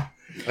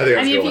think I I'm mean, just if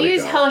gonna you let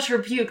use it go. Hellish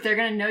Rebuke, they're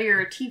gonna know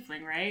you're a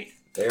tiefling, right?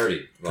 They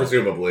already. Well,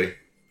 Presumably.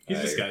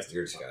 He's disguised.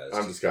 You're disguised.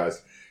 I'm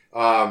disguised.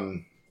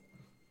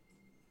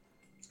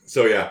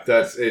 So yeah,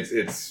 that's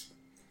it's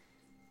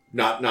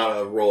not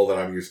a role that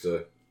I'm used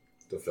to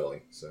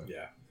filling. So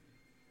Yeah.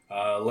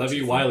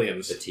 Levy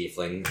Williams. The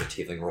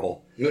tiefling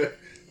roll.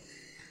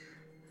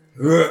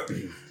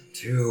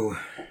 2.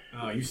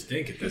 Oh, you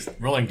stink at this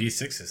rolling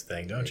d6s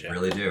thing, don't you?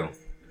 Really do.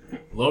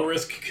 Low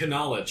risk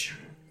knowledge.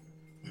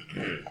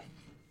 I'm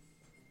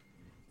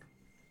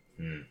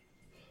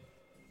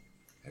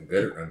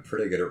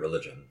pretty good at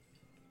religion.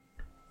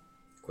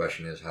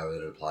 Question is, how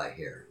would it apply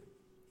here?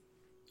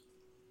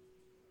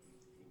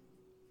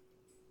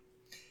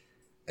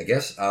 I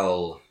guess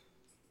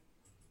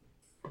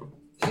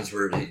since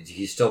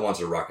he still wants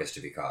a ruckus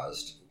to be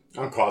caused.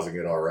 I'm causing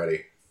it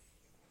already.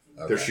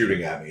 Okay. They're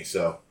shooting at me,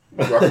 so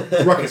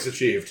ruckus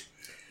achieved.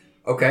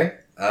 Okay.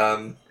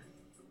 I'd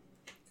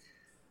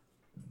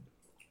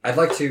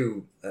like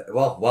to.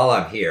 While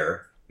I'm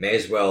here, may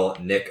as well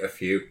nick a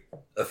few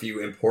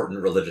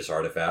important religious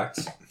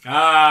artifacts.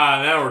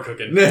 Ah, now we're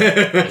cooking.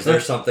 Is there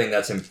something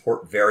that's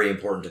very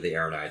important to the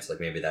Aaronites, like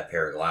maybe that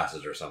pair of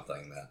glasses or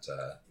something that?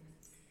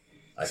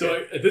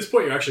 So at this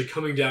point, you're actually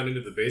coming down into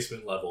the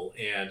basement level,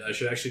 and I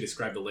should actually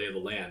describe the lay of the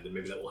land, and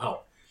maybe that will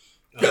help.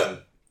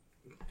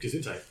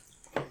 Gesundheit.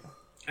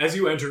 As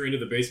you enter into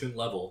the basement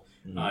level,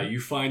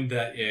 you find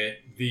that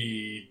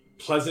the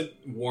pleasant,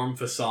 warm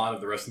facade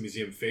of the rest of the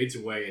museum fades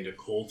away into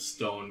cold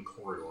stone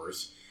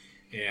corridors,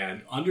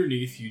 and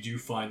underneath you do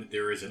find that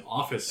there is an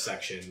office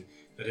section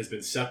that has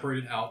been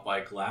separated out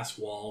by glass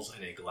walls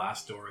and a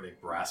glass door and a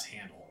brass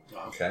handle.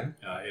 Okay.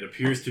 It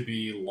appears to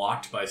be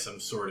locked by some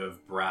sort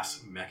of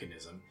brass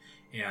mechanism.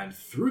 And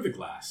through the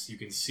glass, you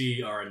can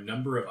see are a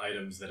number of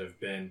items that have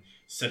been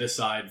set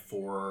aside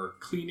for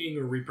cleaning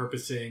or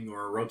repurposing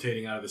or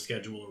rotating out of the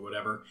schedule or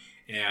whatever.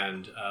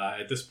 And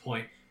at this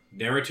point,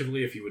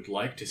 narratively, if you would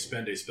like to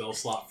spend a spell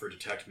slot for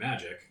Detect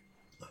Magic...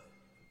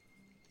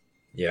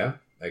 Yeah,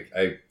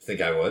 I think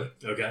I would.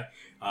 Okay.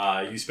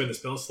 You spend the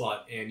spell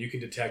slot, and you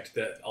can detect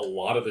that a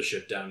lot of the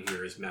shit down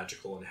here is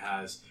magical and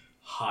has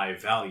high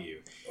value.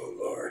 Oh,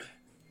 Lord.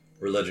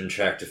 Religion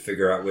check to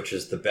figure out which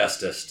is the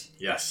bestest.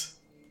 Yes.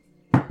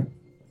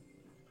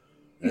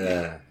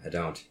 I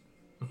don't.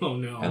 Oh,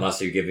 no.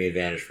 Unless you give me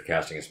advantage for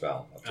casting a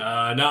spell.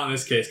 Not in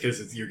this case,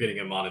 because you're getting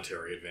a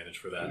monetary advantage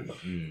for that.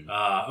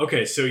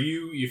 Okay, so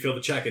you fail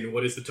the check, and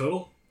what is the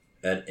total?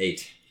 At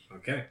 8.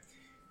 Okay.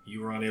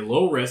 You are on a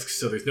low risk,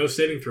 so there's no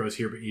saving throws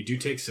here, but you do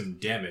take some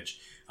damage.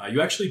 You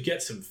actually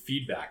get some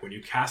feedback. When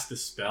you cast the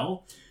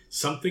spell,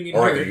 something in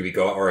Or I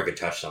here... could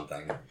touch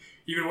something.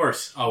 Even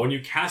worse, when you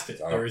cast it,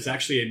 there is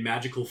actually a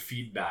magical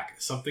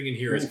feedback. Something in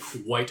here is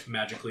quite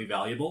magically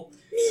valuable,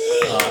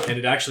 and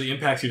it actually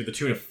impacts you to the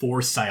tune of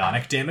 4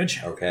 psionic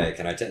damage. Okay,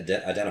 can I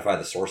identify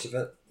the source of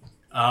it?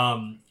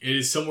 It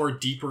is somewhere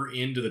deeper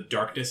into the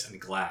darkness and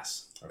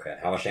glass. Okay,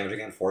 how much damage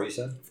again? 4, you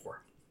said?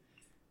 4.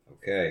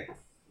 Okay.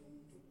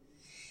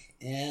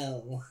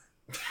 Ow.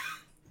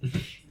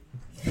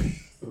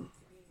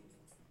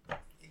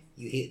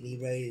 You hit me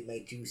right in my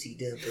juicy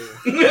double.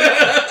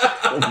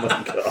 Oh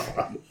my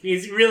god.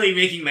 He's really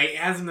making my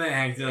asthma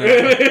act up.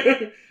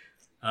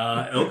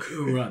 Elk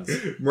who runs.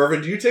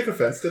 Mervin, do you take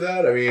offense to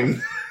that? I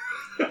mean...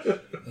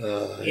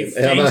 It's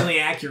Emma, strangely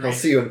accurate. I'll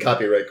see you in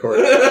copyright court.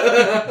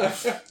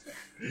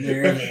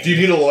 Do you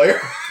need a lawyer?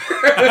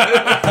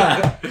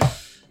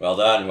 Well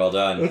done, well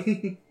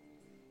done.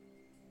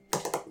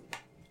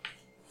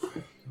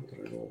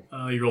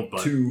 You rolled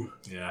butt. 2.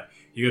 Yeah.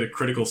 You got a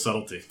critical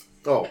subtlety.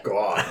 Oh,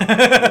 God.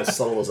 I'm as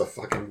subtle as a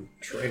fucking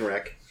train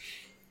wreck.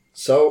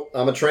 So,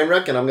 I'm a train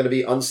wreck, and I'm going to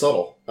be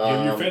unsubtle. You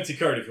have your fancy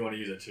card if you want to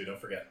use it too, don't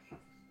forget.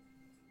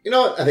 You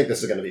know what? I think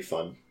this is going to be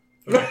fun.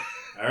 Okay.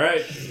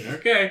 Alright.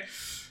 Okay.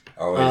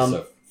 Always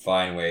a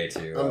fine way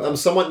to... I'm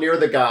somewhat near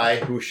the guy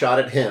who shot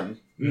at him.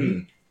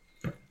 Mm.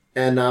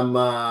 And I'm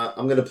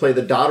going to play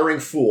the doddering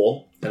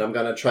fool, and I'm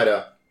going to try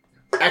to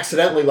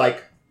accidentally,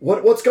 like,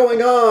 what's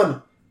going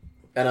on?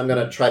 And I'm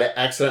going to try to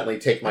accidentally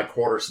take my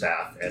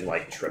quarterstaff and,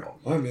 like, trip him.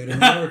 I'm Native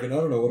American, I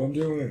don't know what I'm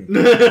doing.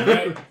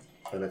 Alright.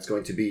 And it's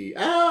going to be,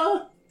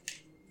 that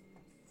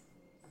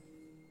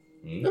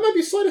might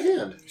be sleight of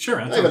hand. Sure.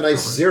 I have a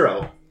nice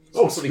 0.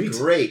 Oh, This will be sweet.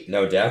 great.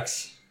 No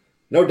dex?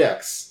 No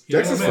dex.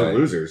 Dex is for Okay.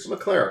 losers. I'm a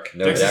cleric.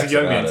 No Dex is a dex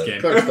young about man's it.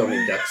 game. Clerics don't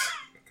need dex.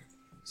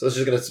 So this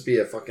is going to be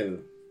a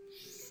fucking...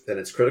 And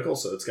it's critical,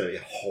 so it's going to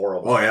be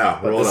horrible. Oh, yeah.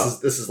 But Roll it this up. is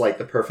this is like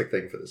the perfect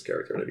thing for this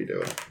character to be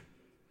doing.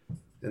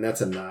 And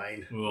that's a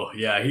 9. Well,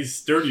 yeah, he's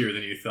sturdier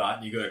than you thought,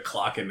 and you go to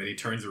clock him, and he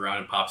turns around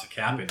and pops a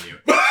cap in you.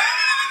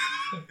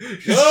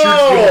 Just shoots you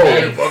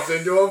and bumps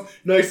into him.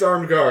 Nice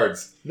armed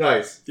guards.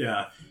 Nice.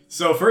 Yeah.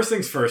 So first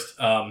things first,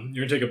 you're going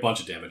to take a bunch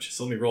of damage.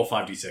 So let me roll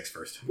 5d6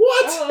 first.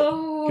 What?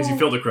 Oh. Because you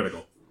failed a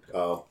critical.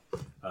 Oh.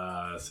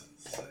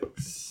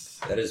 6,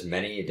 That is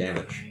many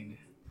damage. 9,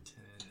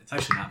 10. It's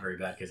actually not very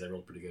bad because I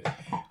rolled pretty good.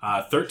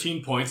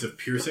 13 points of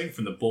piercing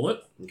from the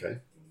bullet. Okay.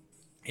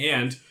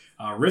 And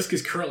risk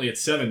is currently at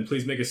 7.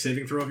 Please make a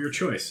saving throw of your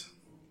choice.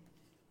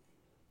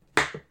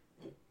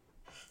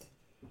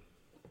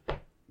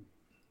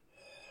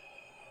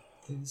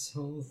 This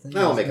whole thing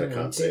I'll make it a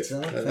con save.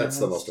 That's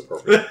the most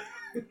appropriate.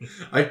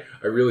 I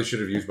really should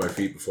have used my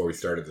feet before we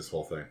started this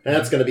whole thing.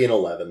 That's going to be an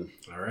 11.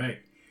 All right.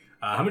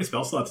 How many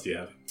spell slots do you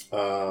have?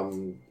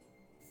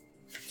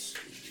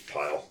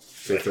 Pile.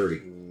 Say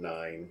 30.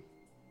 9.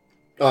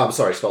 Oh, I'm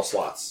sorry, spell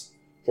slots.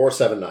 4,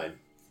 7, 9.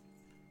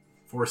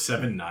 4,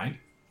 7, 9?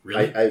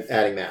 Really? I'm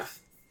adding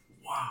math.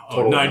 Wow.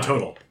 Total 9 9.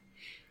 total.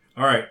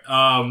 All right.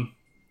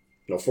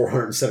 No,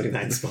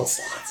 479 spell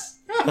slots.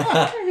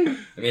 I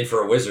mean,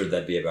 for a wizard,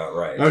 that'd be about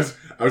right.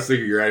 I was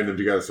thinking you're adding them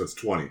together, so it's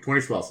 20.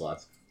 20 spell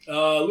slots.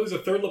 Lose a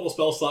 3rd level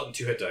spell slot and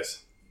 2 hit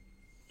dice.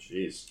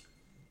 Jeez.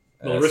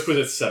 Well, risk was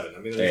at 7. I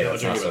mean, Hey,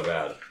 that's that's not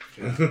how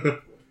so much bad.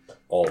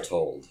 All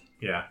told.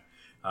 Yeah.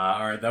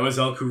 All right, that was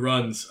Elku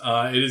Runs.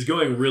 It is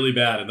going really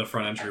bad in the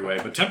front entryway,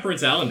 but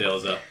Temperance Allendale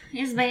is up.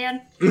 It's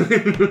bad.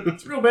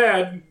 It's real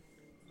bad.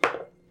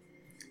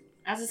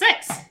 That's a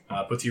 6.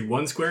 Puts you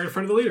 1 square in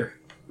front of the leader.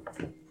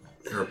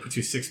 Or puts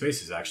you 6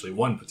 spaces, actually.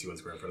 1 puts you 1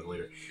 square in front of the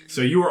leader.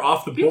 So you are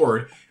off the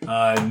board.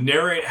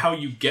 Narrate how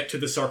you get to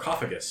the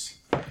sarcophagus.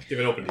 You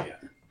haven't opened it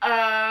yet.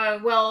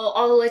 Well,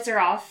 all the lights are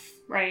off,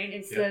 right?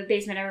 It's Yeah. the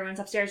basement. Everyone's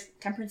upstairs.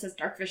 Temperance has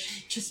dark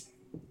vision. Just...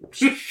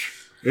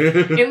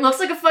 It looks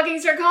like a fucking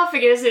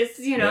sarcophagus. It's,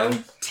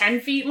 10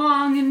 feet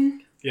long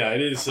and... Yeah,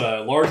 it is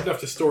large enough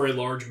to store a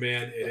large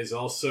man. It is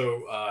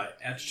also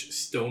etched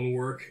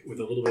stonework with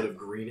a little bit of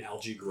green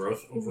algae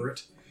growth over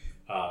it.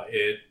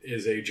 It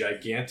is a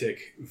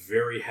gigantic,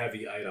 very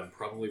heavy item.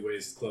 Probably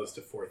weighs close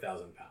to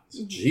 4,000 pounds.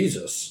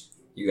 Jesus.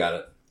 You got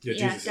it. Yeah,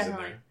 Yeah, Jesus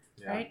definitely. is in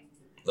there. Yeah. Right?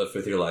 Lift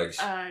with your legs.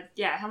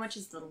 Yeah, how much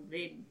is the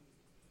lid?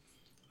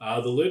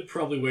 The lid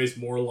probably weighs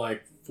more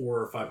like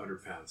 400 or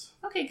 500 pounds.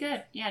 Okay,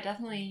 good. Yeah,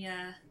 definitely,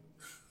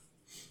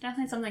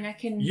 definitely something I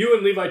can... You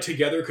and Levi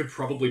together could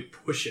probably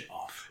push it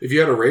off. If you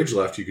had a rage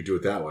left, you could do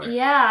it that way.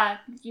 Yeah,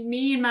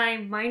 me and my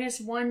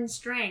 -1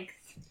 strength.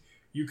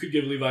 You could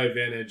give Levi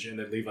advantage, and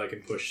then Levi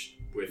can push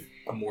with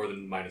more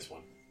than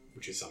 -1,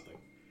 which is something.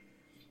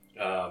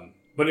 But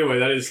anyway,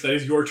 that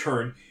is your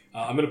turn.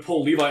 I'm going to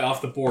pull Levi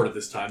off the board at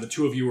this time. The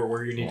two of you are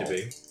where you need to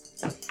be.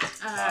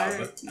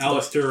 But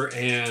Alistair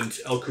and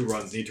Elku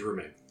Runs need to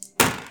remain.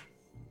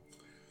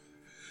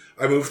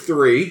 I move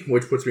 3,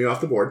 which puts me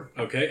off the board.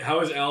 Okay, how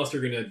is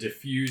Alistair going to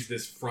diffuse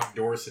this front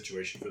door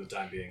situation for the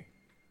time being?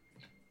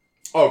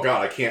 Oh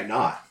god, I can't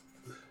not.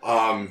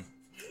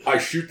 I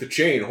shoot the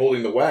chain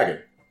holding the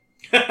wagon.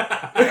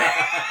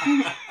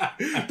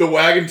 The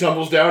wagon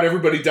tumbles down,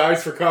 everybody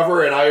dives for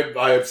cover, and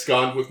I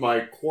abscond with my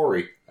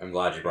quarry. I'm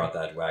glad you brought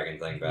that wagon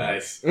thing back.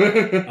 Nice.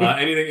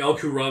 Anything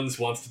Elku Runs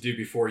wants to do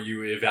before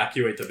you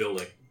evacuate the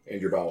building? And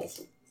your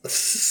bowels.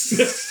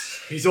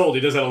 He's old,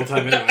 he does that all the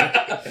time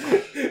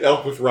anyway.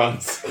 Elk with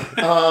runs.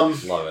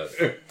 Love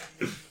it.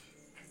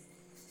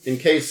 In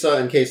case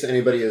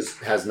anybody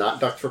has not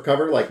ducked for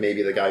cover, like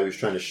maybe the guy who's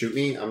trying to shoot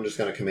me, I'm just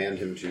going to command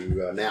him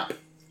to nap.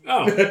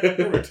 Oh,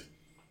 perfect.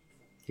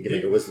 He can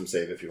make a wisdom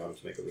save if you want him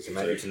to make a wisdom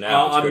Command you save. to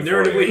nap. It's good for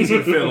Narratively, you. he's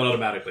going to fail it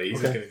automatically. He's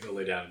Okay. just going to go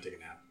lay down and take a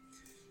nap.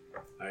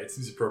 Alright, it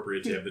seems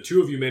appropriate to him. The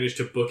two of you managed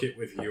to book it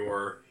with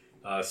your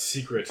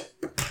secret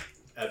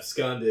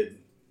absconded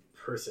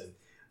person.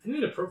 I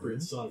need an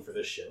appropriate song for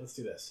this shit. Let's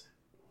do this.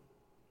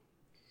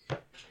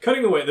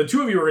 Cutting away. The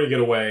two of you are going to get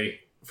away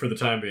for the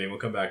time being. We'll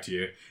come back to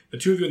you. The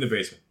two of you in the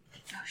basement.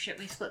 Oh shit,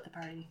 we split the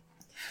party.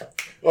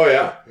 Oh,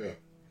 yeah.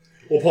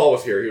 Well, Paul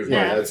was here. He was my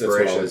Yeah, that's what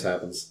inspiration. always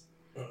happens.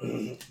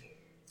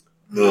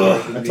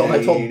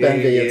 I told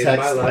Ben via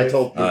text. I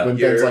told when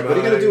Ben's like, "What are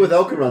you going to do with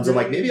Elkin runs?" I'm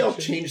like, "Maybe I'll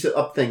change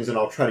up things and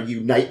I'll try to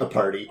unite a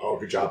party." Oh,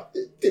 good job.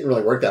 It didn't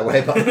really work that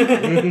way, but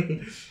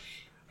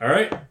All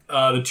right.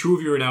 The two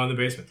of you are now in the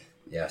basement.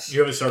 Yes.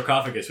 You have a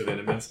sarcophagus with an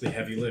immensely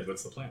heavy lid.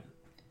 What's the plan?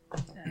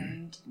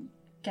 And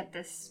get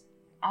this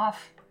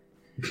off.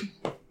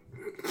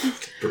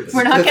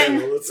 We're not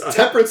getting.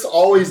 Temperance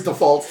always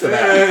defaults to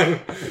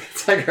that.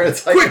 It's like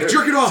Quick,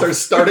 jerk it off! It's our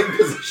starting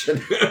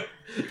position.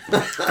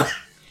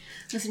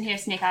 Listen here,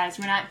 Snake Eyes.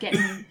 We're not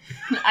getting.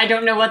 I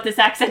don't know what this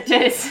accent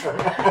is.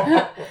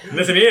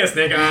 Listen here,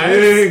 Snake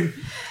Eyes.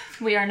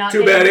 We are not.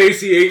 Too bad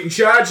AC ain't in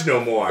charge no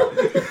more.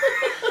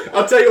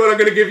 I'll tell you what I'm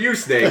going to give you,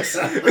 Snakes.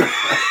 All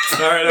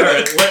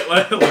right.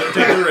 Let him take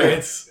the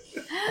reins.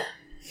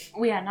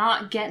 We are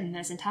not getting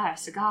this entire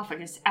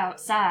sarcophagus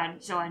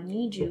outside, so I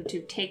need you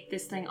to take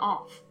this thing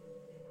off.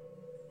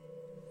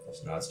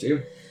 That's nods to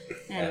you.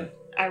 And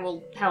I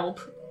will help.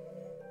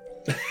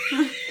 Can you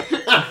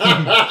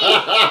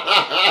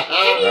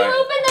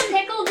open the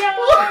pickle jar?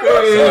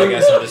 So I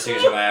guess I'm just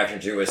using my action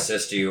to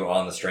assist you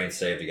on the strength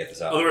save to get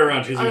this out. Other way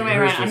around. She's Other way using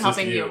hers around, to I'm assist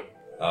helping you.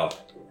 Oh,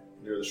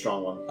 You're the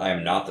strong one. I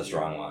am not the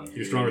strong one.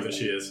 You're stronger than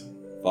she is.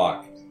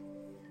 Fuck.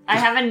 I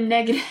have a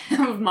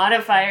negative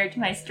modifier to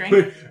my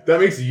strength. That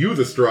makes you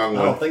the strong I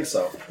one. don't think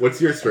so.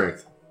 What's your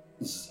strength?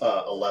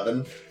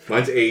 11.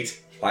 Mine's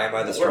 8. Why am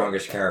I the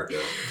strongest character?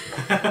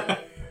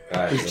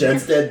 Guys,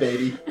 Jen's dead,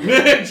 baby.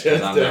 Jen's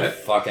I'm the dead.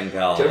 fucking Jen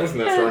paladin. wasn't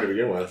that strong to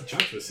begin with.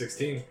 Chunks was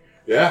 16.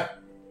 Yeah.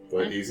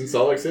 But he's in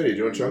Salt Lake City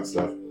doing chunk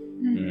stuff.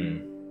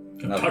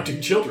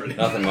 Abducting children.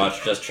 Nothing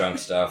much, just chunk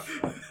stuff.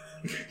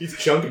 He's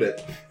chunking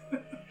it.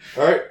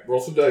 Alright, roll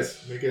some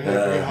dice. Make it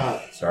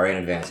hot. Sorry in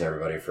advance,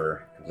 everybody,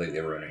 for completely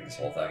ruining this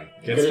whole thing.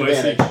 Get Good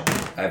spicy.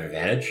 advantage. I have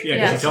advantage? Yeah,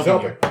 Yeah. because he's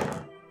helping you.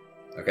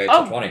 Okay,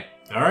 Oh. so 20.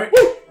 All right.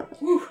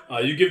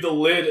 You give the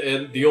lid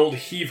and the old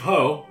heave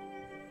ho,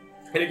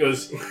 and it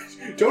goes.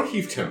 Don't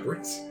heave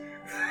temperance.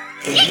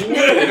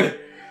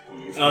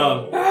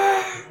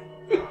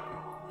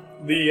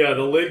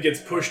 The lid gets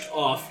pushed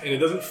off, and it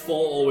doesn't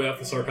fall all the way off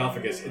the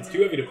sarcophagus. It's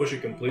too heavy to push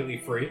it completely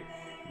free,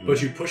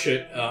 but you push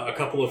it a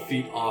couple of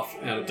feet off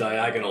at a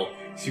diagonal,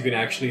 so you can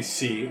actually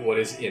see what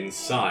is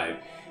inside.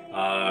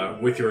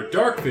 With your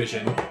dark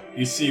vision,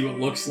 you see what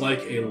looks like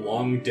a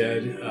long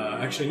dead.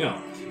 Actually, no.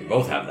 We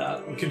both have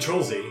that.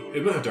 Control Z. They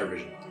both have dark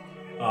vision.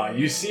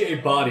 You see a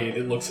body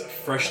that looks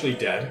freshly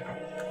dead.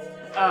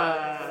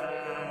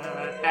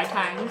 Bad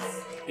times.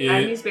 It- I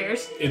use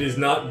bears. It is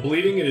not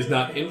bleeding. It is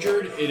not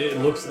injured. It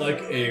looks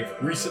like a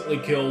recently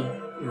killed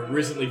or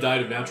recently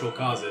died of natural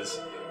causes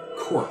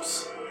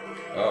corpse.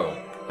 Oh.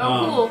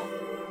 Oh,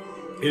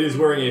 cool. It is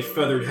wearing a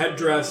feathered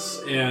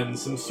headdress and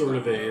some sort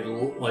of a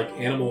like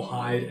animal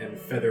hide and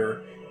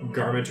feather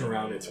garment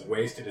around its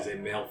waist. It is a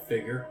male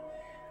figure,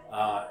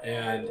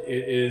 and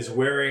it is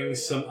wearing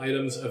some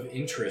items of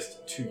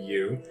interest to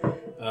you.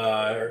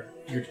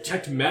 Your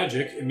detect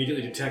magic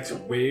immediately detects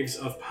waves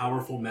of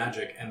powerful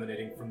magic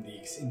emanating from the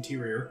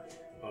interior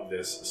of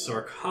this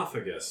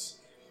sarcophagus.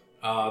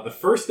 The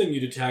first thing you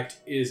detect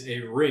is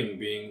a ring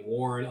being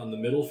worn on the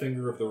middle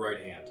finger of the right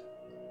hand.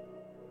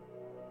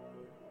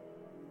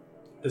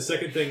 The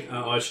second thing,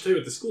 I should tell you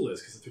what the school is,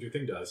 because that's what your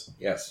thing does.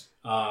 Yes.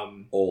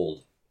 Um,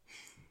 Old.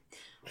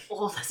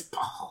 Oh, that's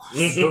balls.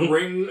 the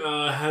ring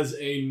has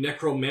a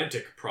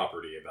necromantic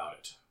property about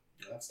it.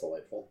 That's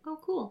delightful. Oh,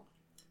 cool.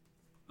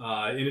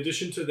 In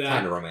addition to that,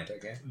 Kind of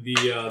romantic, eh?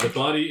 the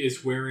body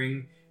is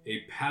wearing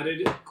a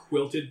padded,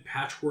 quilted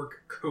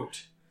patchwork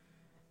coat.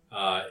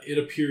 It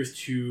appears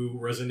to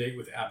resonate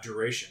with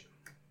abjuration.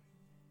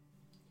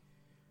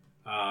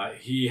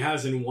 He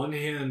has in one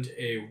hand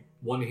a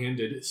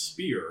one-handed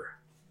spear,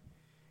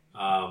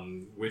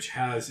 which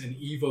has an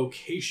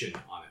evocation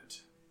on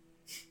it.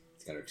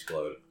 It's gonna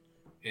explode.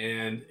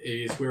 And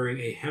is wearing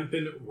a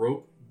hempen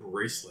rope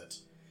bracelet.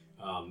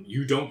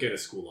 You don't get a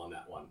school on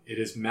that one. It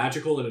is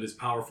magical and it is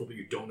powerful, but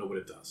you don't know what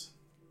it does.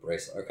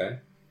 Bracelet. Okay.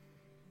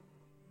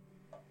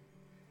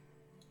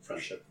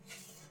 Friendship.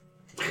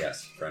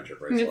 Yes, friendship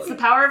It's the bracelet.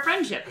 power of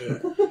friendship.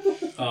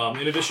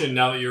 In addition,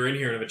 now that you're in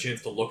here and have a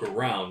chance to look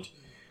around,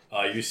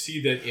 you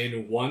see that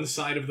in one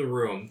side of the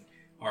room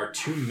are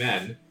two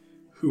men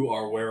who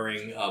are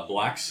wearing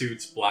black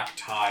suits, black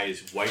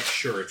ties, white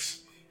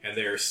shirts, and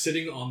they are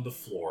sitting on the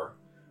floor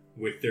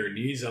with their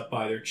knees up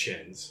by their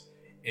chins.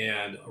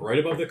 And right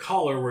above the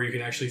collar, where you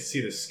can actually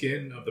see the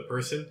skin of the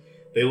person,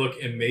 they look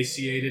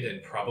emaciated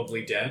and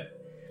probably dead,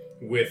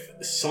 with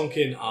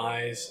sunken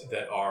eyes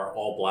that are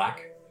all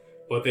black,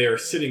 but they are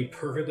sitting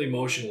perfectly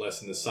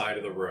motionless in the side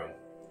of the room.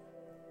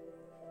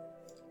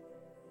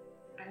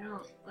 I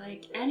don't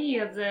like any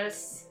of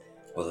this.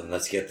 Well, then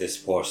let's get this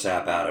poor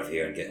sap out of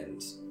here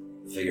and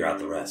figure out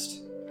the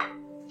rest.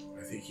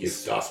 I think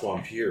he's Das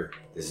Vampire.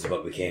 This is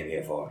what we came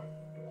here for.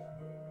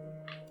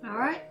 All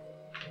right.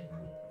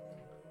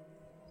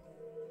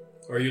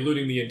 Are you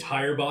looting the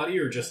entire body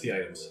or just the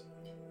items?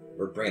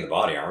 We're bringing the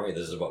body, aren't we?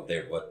 This is what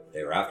they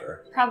were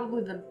after.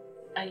 Probably the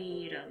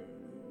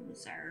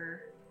items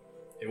are.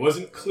 It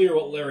wasn't clear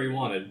what Larry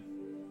wanted.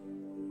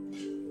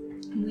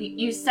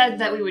 You said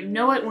that we would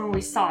know it when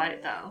we saw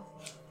it, though.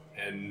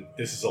 And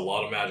this is a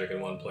lot of magic in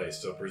one place,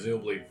 so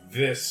presumably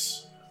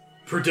this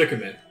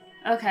predicament.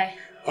 Okay.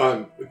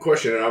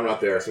 Question, and I'm not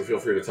there, so feel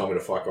free to tell me to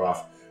fuck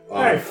off.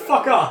 Hey,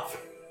 fuck off!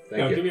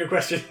 Thank No, you. give me your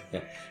question.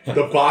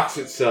 The box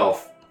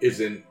itself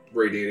isn't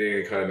radiating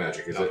any kind of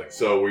magic, is Nothing. it?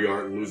 So we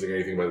aren't losing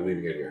anything by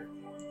leaving it here.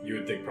 You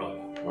would think probably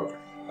not. Okay.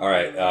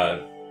 Alright,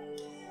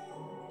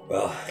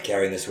 well,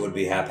 carrying this would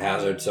be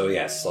haphazard, so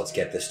yes, let's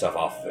get this stuff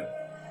off of it.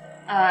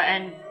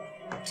 And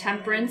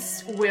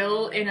Temperance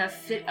will, in a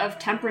fit of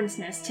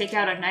temperanceness, take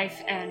out a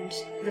knife, and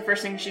the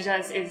first thing she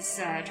does is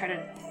try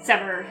to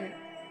sever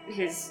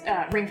his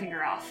ring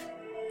finger off.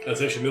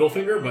 That's actually middle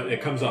finger, but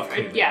it comes off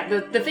clean. Yeah,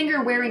 the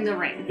finger wearing the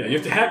ring. Yeah, you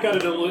have to hack at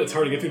it a little. It's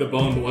hard to get through the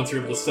bone, but once you're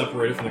able to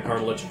separate it from the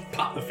cartilage and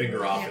pop the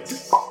finger off,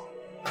 it's...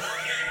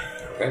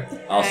 Okay,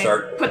 I'll I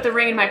start put the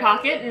ring in my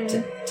pocket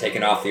and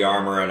taking off the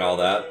armor and all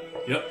that.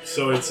 Yep,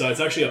 so it's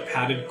actually a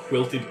padded,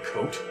 quilted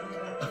coat.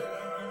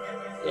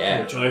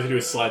 Yeah, Which all you have to do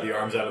is slide the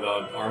arms out of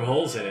the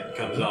armholes, and it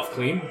comes off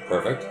clean.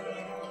 perfect.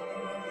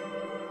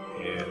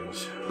 And...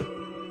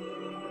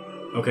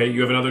 Okay,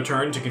 you have another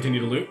turn to continue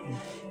to loot.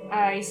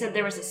 you said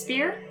there was a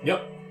spear?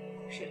 Yep,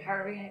 Shit, how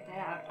are we gonna get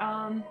that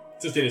out?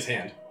 it's just in his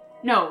hand.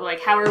 No,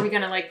 like how are we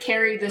gonna like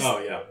carry this Oh,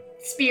 yeah.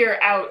 spear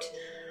out?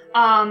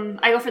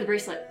 I go for the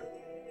bracelet.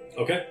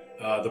 Okay,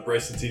 the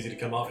bracelet's easy to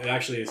come off. It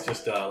actually is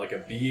just like a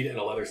bead and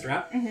a leather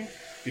strap. Mhm.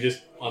 You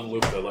just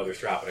unloop the leather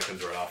strap and it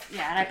comes right off.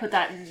 Yeah, and I put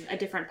that in a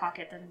different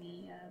pocket than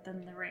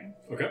the ring.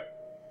 Okay.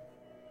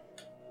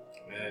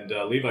 And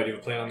Levi, do you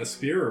have a plan on this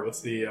spear, or what's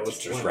the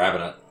Just plan?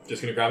 grabbing it.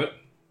 Just gonna grab it?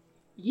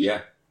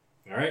 Yeah.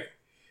 All right.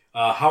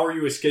 How are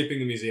you escaping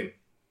the museum?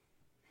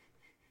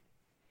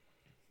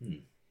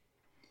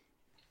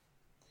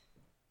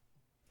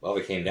 Well,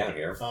 we came down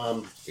here.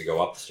 We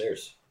go up the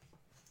stairs.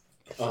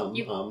 I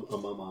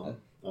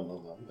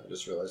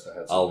just realized I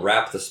had I'll something.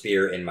 wrap the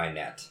spear in my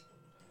net.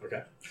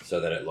 Okay. So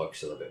that it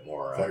looks a little bit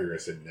more... I thought you were going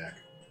to say neck.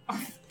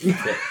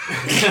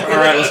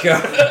 Alright, let's go.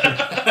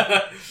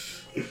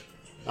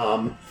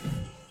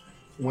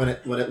 When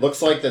it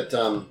looks like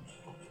that,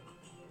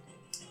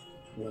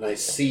 when I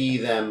see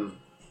them,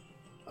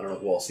 I don't know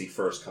who I'll see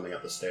first coming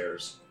up the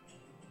stairs.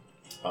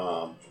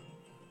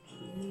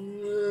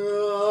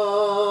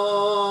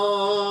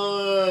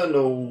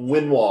 No,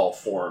 Windwall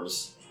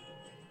forms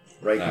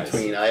right Nice.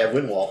 between. I have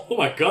Windwall. Oh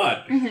my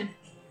god! Mhm.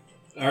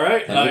 All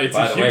right. It's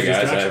By a the way, huge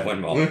guys, I distraction. have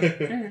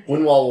Windmill.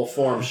 Windwall will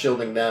form,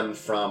 shielding them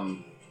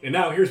from. And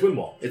now here's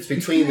Windwall. It's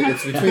between the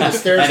stairs Anyway,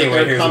 that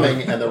they're here's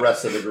coming and the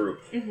rest of the group,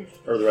 Mhm.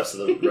 or the rest of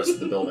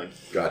the building.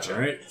 Gotcha. All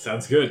right,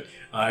 sounds good.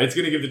 It's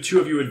going to give the two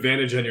of you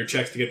advantage on your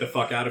checks to get the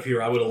fuck out of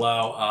here. I would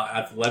allow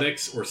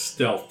athletics or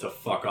stealth to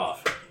fuck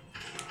off.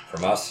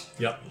 From us?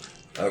 Yep,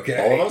 Okay.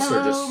 All of us, or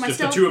Hello, just my just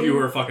the stealth two of you team.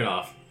 who are fucking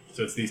off.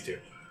 So it's these two.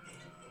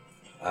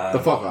 The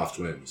fuck off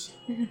twins.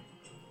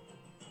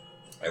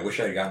 I wish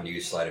I had gotten to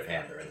use sleight of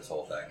hand during this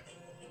whole thing.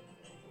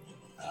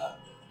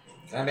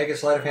 Can I make a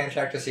sleight of hand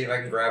check to see if I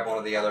can grab one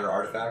of the other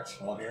artifacts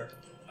while I'm here?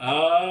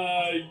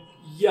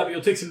 Yeah, but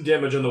you'll take some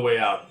damage on the way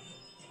out.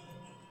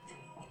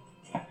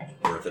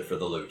 Worth it for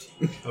the loot.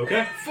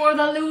 Okay. For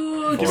the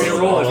loot! Give me a All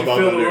roll. If you about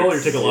fail the the roll, loot.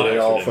 you take a lot of Get it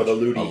extra all for the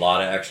damage. A looty.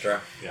 lot of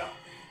extra? Yeah.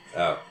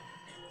 Oh.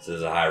 So this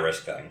is a high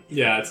risk thing.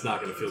 Yeah, it's not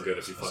going to feel good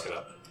if you fuck it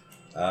up.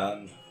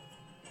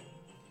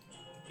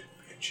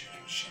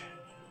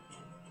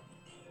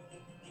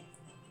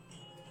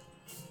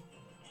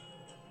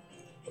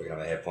 Looking at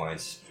my hit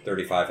points.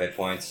 35 hit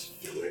points.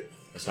 Do it.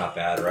 That's not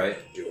bad, right?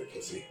 Do it,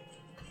 pussy.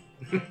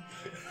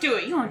 Do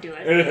it, you won't do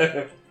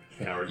it.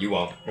 Coward. You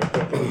won't.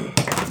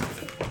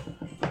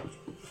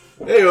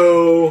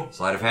 Heyo!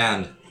 Sleight of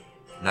hand.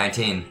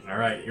 19. All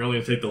right, you're only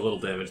going to take the little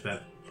damage then.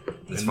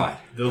 That's And fine.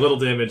 The little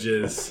damage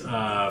is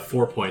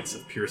 4 points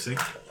of piercing.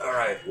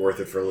 Alright. Worth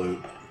it for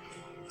loot.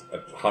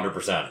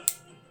 100%.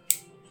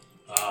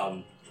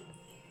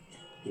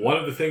 One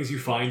of the things you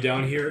find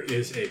down here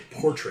is a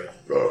portrait.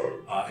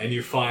 And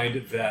you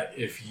find that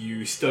if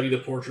you study the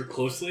portrait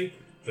closely,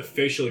 the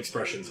facial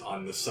expressions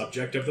on the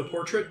subject of the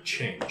portrait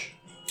change.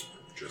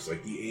 Just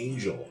like the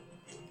angel.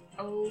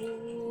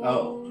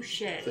 Oh,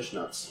 shit. Fish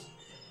nuts,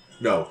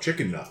 No,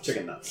 chicken nuts.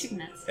 chicken nuts. Chicken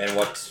nuts. And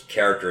what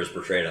character is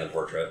portrayed in the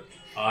portrait?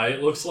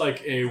 It looks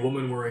like a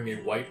woman wearing a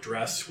white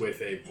dress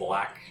with a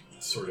black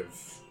sort of,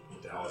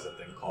 what the hell is that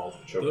thing called?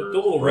 The Choker?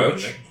 little ribbon,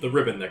 Brooch? the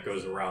ribbon that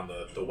goes around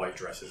the white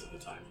dresses at the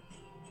time.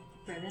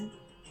 Ribbon.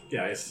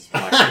 Yeah, it's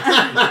black.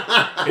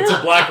 It's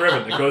a black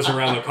ribbon that goes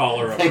around the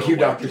collar of Thank her you,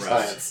 white Dr.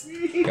 dress.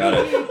 Science. Got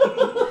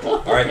it.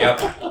 Alright,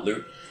 yep.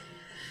 Loot.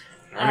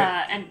 All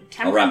right. And Temperance,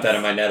 I'll wrap that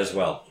in my net as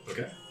well.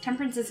 Okay.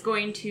 Temperance is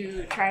going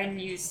to try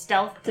and use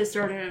stealth to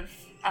sort of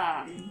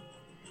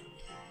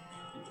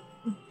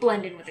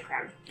blend in with the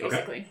crowd,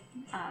 basically,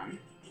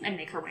 and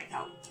make her way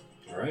out.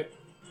 All right.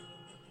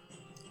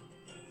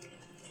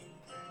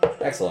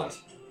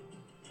 Excellent.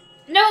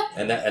 Nope,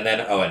 And then,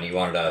 and you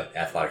wanted an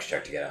athletics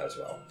check to get out as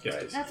well. Yes,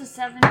 right? please. that's a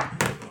 7. Go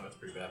ahead.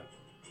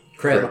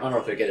 I Crit. don't know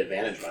if they get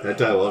advantage by That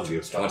that. die loves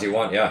you.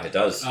 21, yeah, it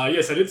does.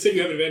 Yes, I did say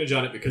you have advantage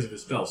on it because of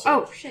his spell. So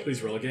Oh, shit.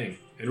 please roll a game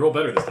and roll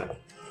better this time.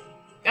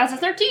 That's a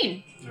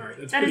 13. All right,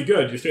 that's That pretty is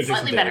good. You're still taking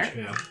some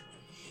slightly damage.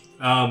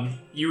 Yeah.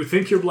 You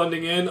think you're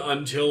blending in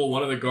until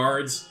one of the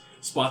guards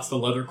spots the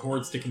leather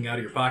cord sticking out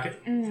of your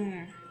pocket.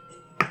 Mm.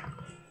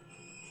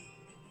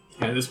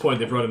 And at this point,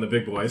 they brought in the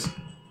big boys.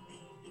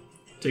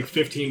 Take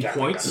 15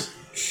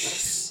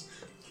 points.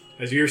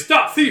 As you hear,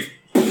 "Stop, thief!"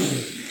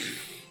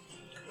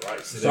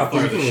 Stop, They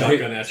fire the thief,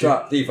 shotgun at you.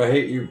 Stop, thief, I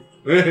hate you.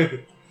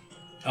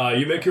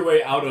 You make your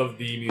way out of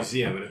the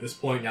museum, and at this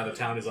point, now the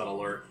town is on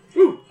alert.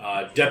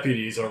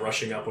 Deputies are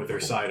rushing up with their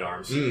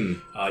sidearms.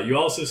 You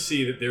also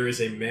see that there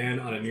is a man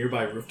on a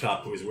nearby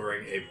rooftop who is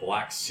wearing a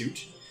black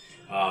suit,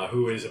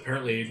 who is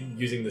apparently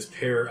using this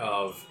pair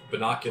of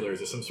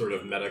binoculars as some sort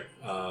of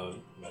metal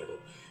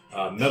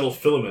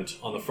filament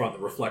on the front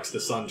that reflects the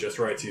sun just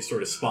right, so you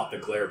sort of spot the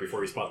glare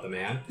before you spot the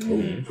man,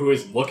 who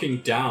is looking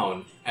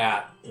down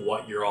at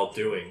what you're all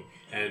doing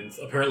and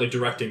apparently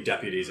directing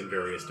deputies in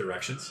various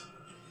directions.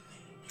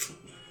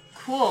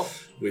 Cool.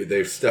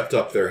 They've stepped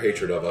up their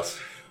hatred of us.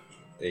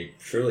 They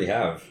truly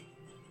have.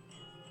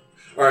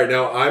 All right,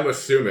 now I'm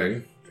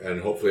assuming,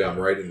 and hopefully I'm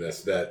right in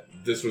this, that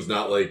this was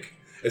not like,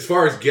 as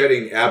far as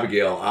getting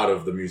Abigail out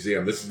of the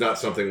museum, this is not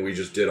something we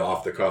just did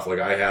off the cuff. Like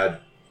I had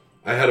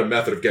a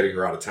method of getting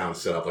her out of town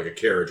set up, like a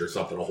carriage or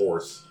something, a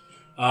horse.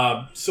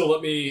 So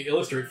let me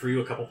illustrate for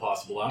you a couple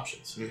possible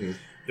options. Mm-hmm.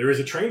 There is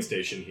a train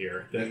station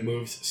here that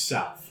moves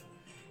south.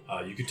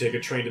 You could take a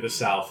train to the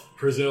south.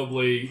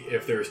 Presumably,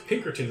 if there's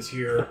Pinkertons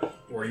here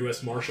or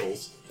U.S.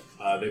 Marshals,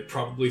 they'd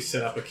probably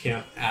set up a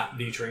camp at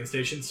the train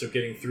station, so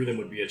getting through them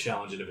would be a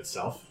challenge in of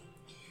itself.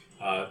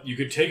 You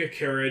could take a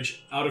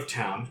carriage out of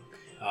town,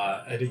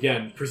 and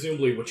again,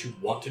 presumably what you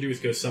want to do is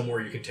go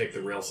somewhere you can take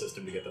the rail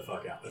system to get the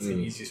fuck out. That's the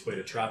easiest way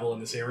to travel in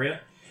this area.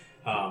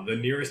 The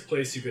nearest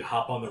place you could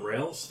hop on the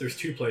rails, there's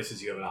two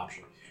places you have an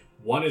option.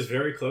 One is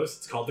very close.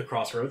 It's called the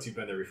Crossroads. You've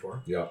been there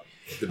before. Yeah,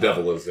 the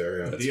devil lives there.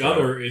 Yeah. The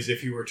other is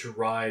if you were to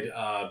ride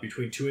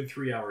between 2 and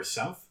 3 hours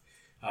south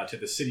to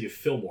the city of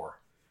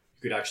Fillmore.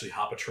 You could actually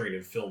hop a train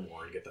in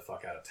Fillmore and get the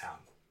fuck out of town.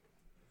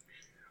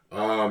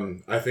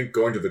 I think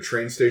going to the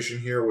train station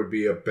here would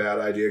be a bad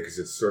idea because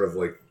it's sort of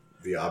like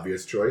the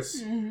obvious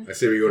choice. I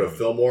say we go to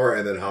Fillmore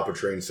and then hop a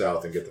train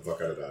south and get the fuck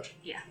out of Dodge.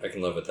 I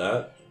can live with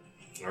that.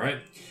 All right.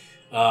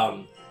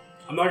 I'm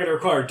not going to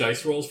require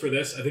dice rolls for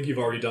this. I think you've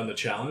already done the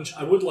challenge.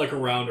 I would like a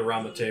round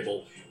around the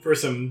table for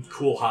some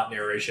cool hot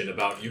narration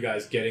about you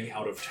guys getting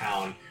out of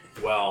town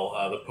while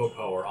the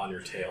Popo are on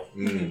your tail.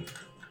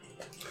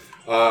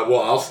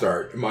 Well, I'll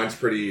start. Mine's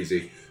pretty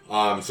easy.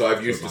 So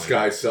I've used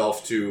disguise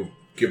self to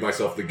give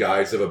myself the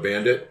guise of a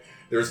bandit.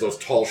 There's those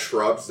tall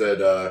shrubs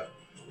that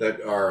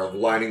are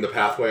lining the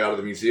pathway out of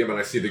the museum, and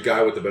I see the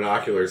guy with the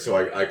binoculars, so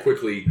I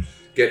quickly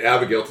get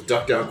Abigail to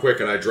duck down quick,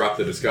 and I drop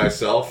the disguise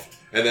self,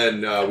 and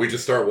then we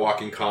just start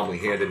walking calmly,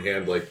 hand in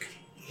hand, like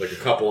a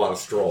couple on a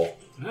stroll.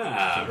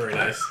 Ah, very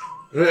nice.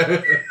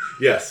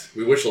 Yes,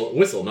 we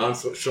whistle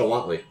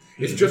nonchalantly.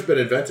 It's just been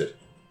invented.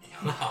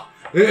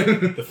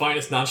 The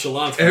finest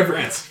nonchalance from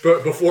France.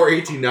 But before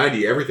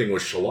 1890, everything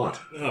was chalant.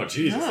 Oh,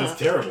 Jesus, that's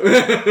terrible.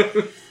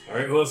 All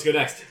right, who wants to go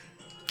next?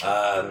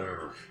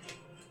 I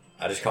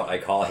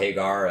call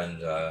Hagar and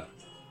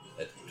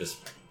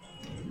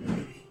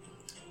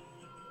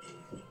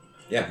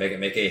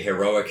make a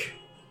heroic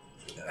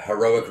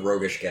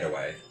roguish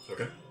getaway.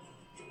 Okay.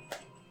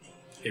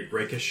 A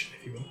rakish,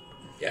 if you will.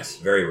 Yes,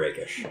 very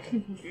rakish.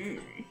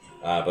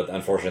 But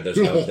unfortunately,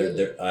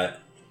 there's no.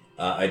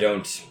 I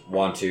don't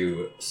want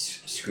to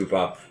scoop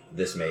up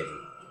this maiden.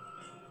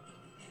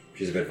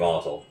 She's a bit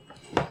volatile.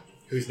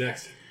 Who's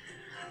next?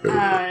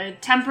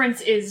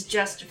 Temperance is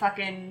just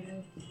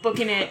fucking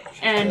booking it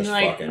and Just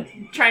like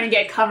fucking. trying to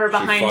get cover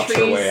behind She fucks trees.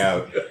 her way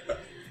out.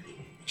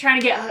 Trying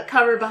to get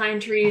cover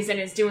behind trees and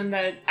is doing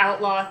the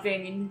outlaw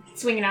thing and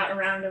swinging out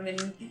around them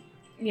and,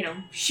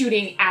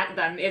 shooting at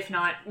them, if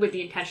not with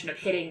the intention of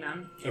hitting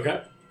them.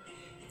 Okay.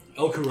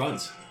 Elku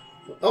runs.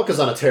 Elka's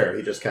on a tear.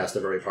 He just cast a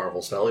very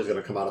powerful spell. He's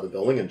going to come out of the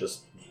building and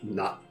just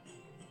not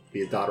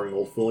be a doddering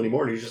old fool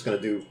anymore. And he's just going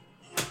to do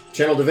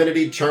channel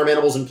divinity, charm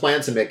animals and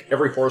plants, and make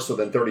every horse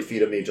within 30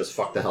 feet of me just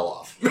fuck the hell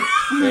off.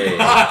 Hey,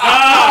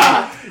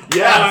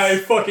 Yes! I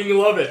fucking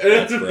love it.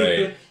 that's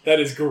great. That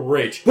is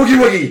great. Boogie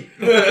woogie!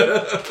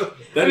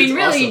 That I mean, is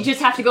really, awesome. you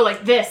just have to go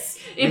like this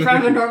in front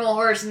of a normal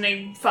horse and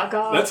they fuck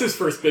off. That's his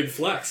first big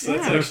flex.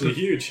 That's Yeah. actually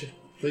huge.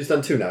 He's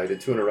done 2 now. He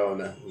did 2 in a row,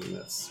 and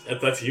that's...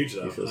 That's huge,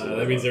 though. He feels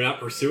That means they're not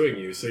pursuing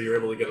you, so you're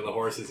able to get on the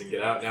horses and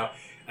get out. Now,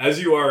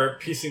 as you are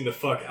piecing the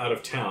fuck out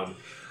of town,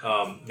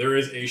 there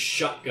is a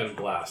shotgun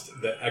blast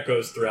that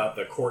echoes throughout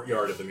the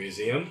courtyard of the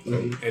museum,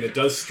 and it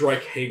does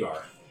strike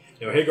Hagar.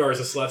 Now, Hagar is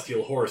a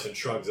celestial horse and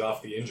shrugs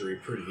off the injury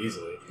pretty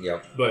easily.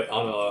 Yep. But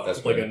on That's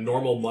a great.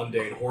 normal,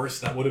 mundane horse,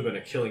 that would have been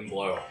a killing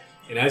blow.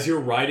 And as you're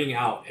riding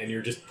out and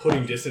you're just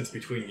putting distance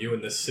between you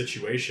and this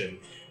situation,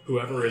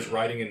 whoever is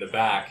riding in the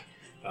back,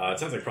 it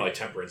sounds like probably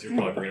Temperance, you're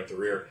probably bringing up the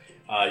rear,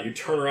 you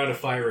turn around to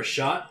fire a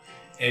shot,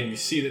 and you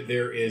see that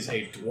there is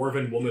a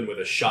dwarven woman with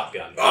a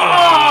shotgun.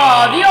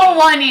 Oh, the old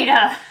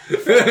Juanita!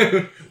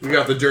 We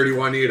got the dirty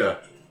Juanita.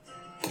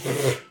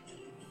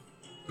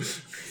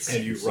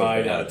 And you So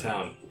ride bad. out of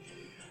town.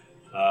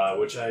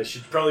 Which I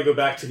should probably go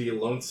back to the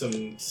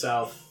Lonesome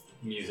South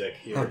music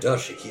here. How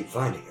does she keep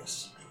finding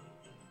us?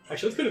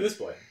 Actually, let's go to this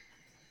way.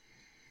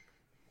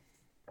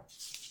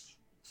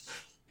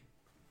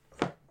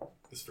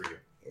 This is for you.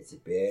 It's a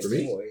bad For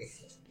me? boy.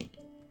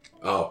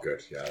 Oh,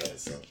 good. Yeah,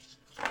 that's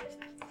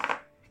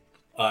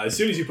As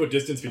soon as you put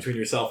distance between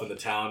yourself and the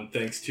town,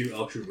 thanks to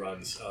Elkru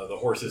runs, the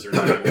horses are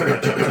not able to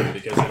catch up to you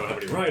because they don't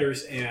have any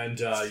riders, and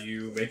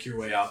you make your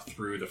way out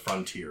through the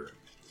frontier.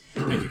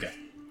 Thank you, Kay.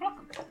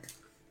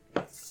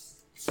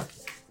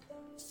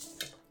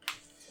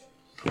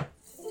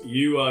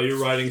 You're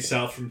riding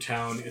south from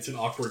town. It's an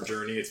awkward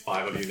journey. It's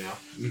 5 of you now.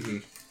 Mm-hmm.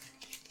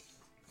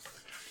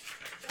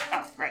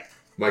 Oh, right.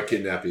 My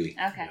kidnappee.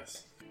 Okay.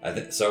 Yes.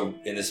 So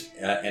in this,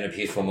 in a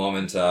peaceful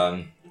moment,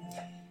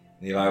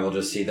 Levi will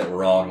just see that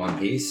we're all in one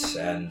piece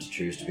and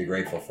choose to be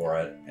grateful for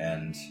it,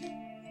 and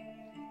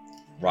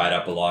ride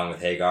up along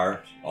with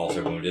Hagar,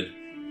 also wounded.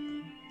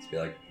 Just be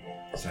like,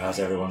 so how's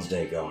everyone's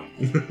day going?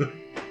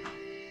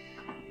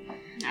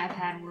 I've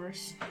had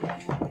worse.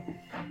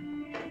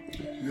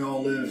 We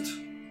all lived.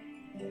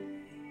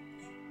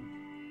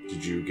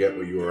 Did you get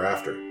what you were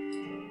after?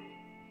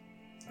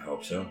 I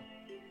hope so.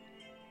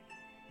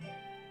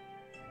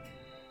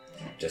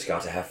 Just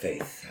got to have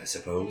faith, I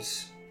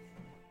suppose.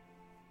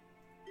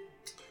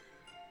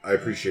 I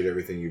appreciate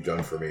everything you've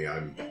done for me.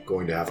 I'm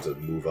going to have to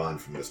move on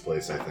from this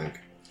place, I think.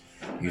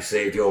 You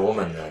saved your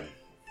woman, then.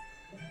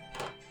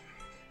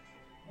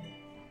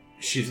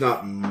 She's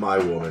not my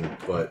woman,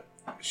 but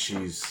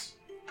she's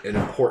an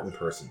important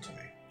person to me.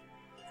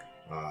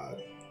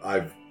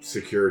 I've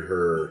secured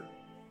her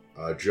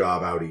a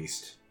job out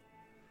east.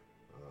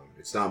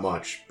 It's not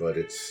much, but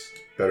it's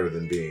better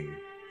than being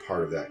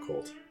part of that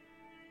cult.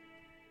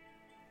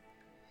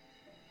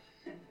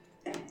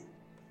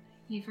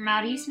 You from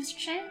out east, Mr.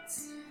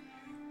 Chance?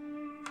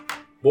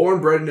 Born,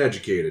 bred, and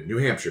educated. New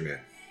Hampshire man.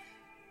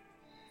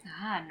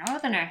 Ah,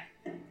 northerner.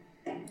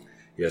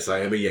 Yes, I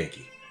am a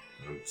Yankee.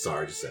 I'm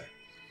sorry to say.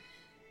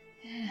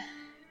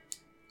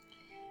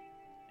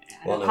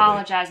 I Well,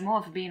 apologize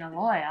more for being a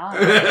lawyer.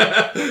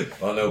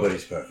 Well,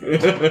 nobody's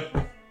perfect.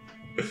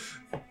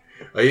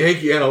 A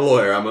Yankee and a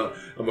lawyer.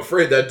 I'm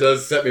afraid that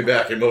does set me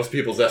back in most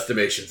people's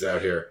estimations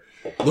out here.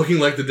 Looking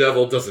like the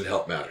devil doesn't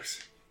help matters.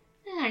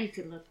 Yeah, you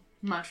could look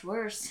much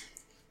worse.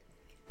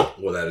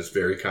 Well, that is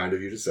very kind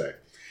of you to say,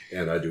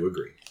 and I do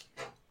agree.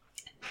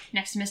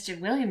 Next to Mr.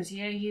 Williams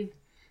here, you're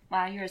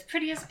as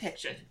pretty as a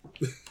picture.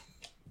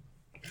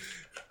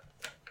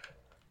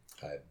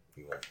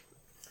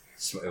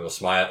 It will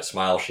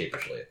smile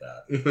sheepishly at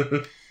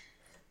that.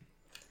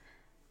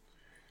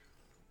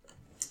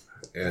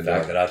 And The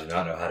fact that I do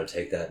not know how to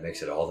take that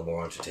makes it all the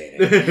more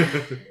entertaining.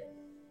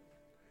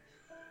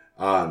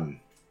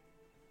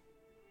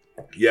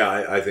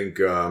 yeah, I think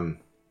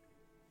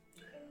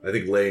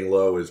laying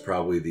low is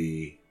probably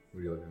the. What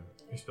are you looking at?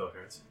 Your spell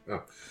cards.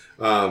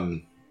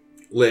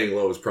 Laying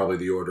low is probably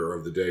the order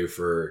of the day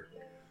for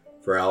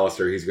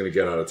Alistair. He's going to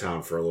get out of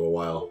town for a little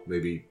while.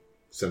 Maybe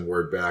send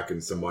word back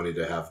and some money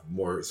to have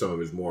some of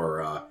his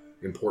more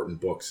important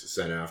books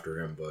sent after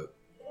him. But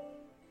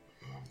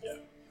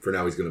for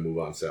now, he's going to move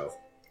on south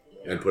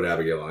and put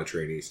Abigail on a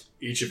train east.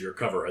 Each of your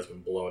cover has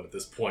been blown at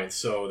this point,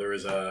 so there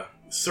is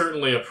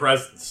certainly a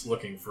presence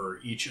looking for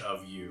each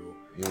of you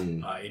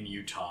in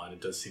Utah, and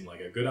it does seem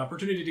like a good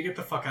opportunity to get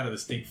the fuck out of the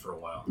state for a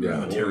while. Yeah.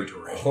 The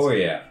territory. I should Oh,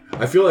 say. yeah.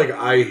 I feel like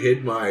I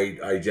hid my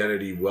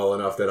identity well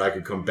enough that I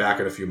could come back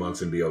in a few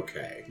months and be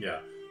okay. Yeah.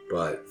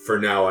 But for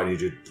now, I need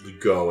to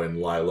go and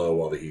lie low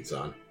while the heat's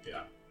on.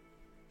 Yeah.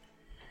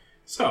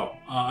 So,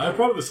 I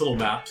brought up this little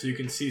map so you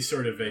can see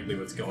sort of vaguely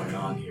what's going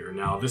on here.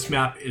 Now, this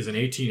map is an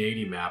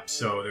 1880 map,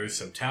 so there's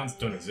some towns that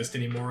don't exist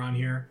anymore on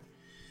here.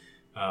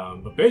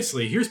 But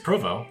basically, here's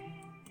Provo,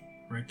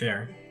 right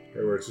there.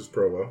 Hey, where it says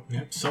Provo.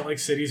 Yep, Salt Lake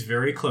City's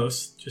very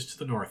close, just to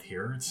the north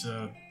here. It's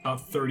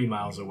about 30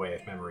 miles away,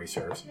 if memory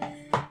serves.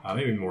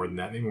 Maybe more than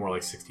that, maybe more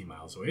like 60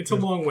 miles away. It's a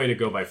long way to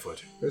go by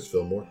foot. There's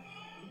Fillmore.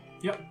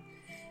 Yep.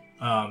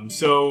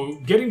 So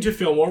getting to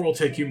Fillmore will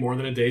take you more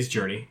than a day's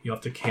journey. You'll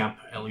have to camp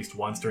at least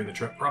once during the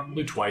trip,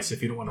 probably twice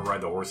if you don't want to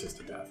ride the horses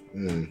to death.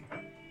 And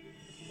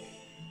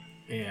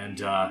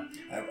how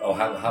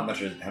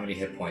many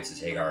hit points is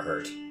Hagar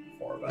hurt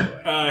for, by the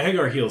way?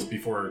 Hagar heals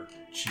before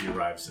she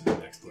arrives at the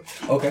next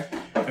location. Okay.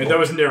 And that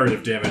was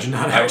narrative damage,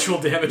 not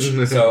actual damage.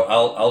 So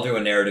I'll do a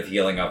narrative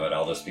healing of it.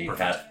 I'll just be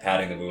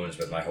patting the wounds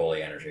with my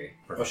holy energy.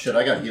 Oh shit,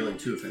 I got healing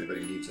too if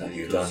anybody needs any.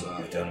 You've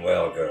done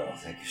well, girl.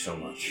 Thank you so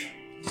much.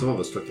 Some of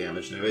us took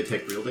damage. Did anybody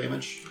take real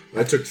damage?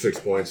 I took 6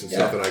 points. It's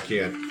something I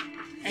can't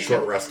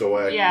short rest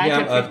away. Yeah, I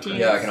took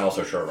 15. I can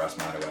also short rest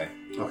mine away.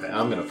 Okay,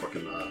 I'm gonna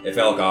fucking. If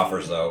Elk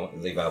offers, though,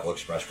 Levi will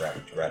express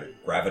gratitude.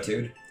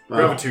 Gratitude.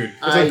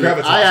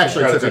 I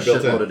actually took a Gratitude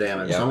built in. shitload of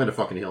damage, Yeah. so I'm gonna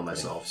fucking heal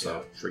myself.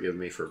 So forgive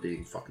me for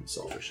being fucking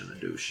selfish and a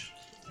douche.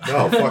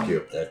 No, fuck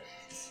you.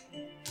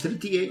 Is it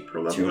a D8 per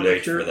level? Too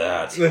late for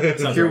that.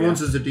 Sounds Cure right,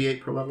 wounds is a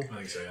D8 per level. I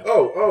think so, yeah.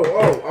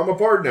 Oh, I'm a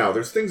bard now.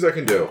 There's things I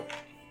can do.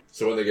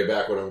 So when they get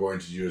back, what I'm going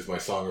to do is my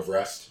Song of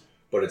Rest,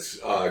 but it's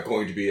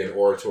going to be an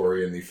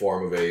oratory in the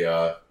form of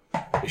a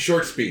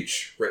short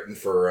speech written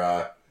for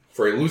a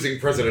losing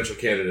presidential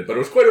candidate, but it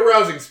was quite a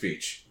rousing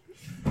speech.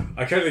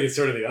 I kind of think it's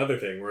sort of the other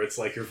thing, where it's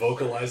like you're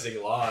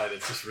vocalizing law, and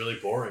it's just really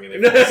boring,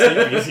 and they fall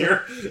asleep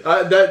easier.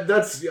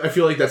 I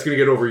feel like that's going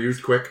to get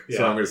overused quick, so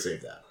Yeah. I'm going to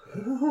save that.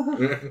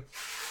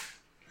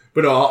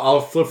 But no,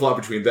 I'll flip-flop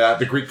between that,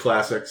 the Greek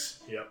classics.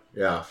 Yep.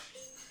 Yeah.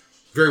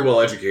 Very well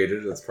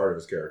educated, that's part of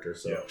his character,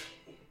 so. Yep.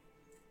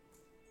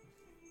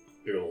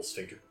 Big old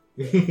stinker.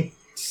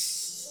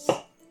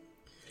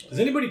 Does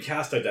anybody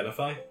cast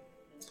Identify?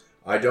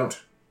 I don't.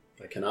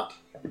 I cannot.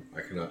 I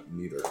cannot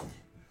neither.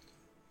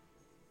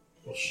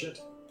 Well,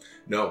 shit.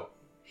 No.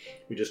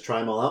 We just try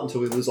them all out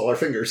until we lose all our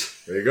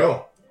fingers. There you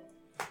go.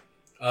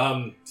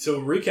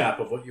 So recap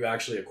of what you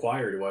actually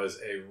acquired was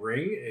a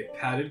ring, a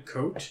padded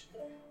coat,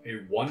 a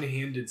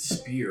one-handed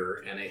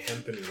spear, and a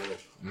hempen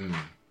rope.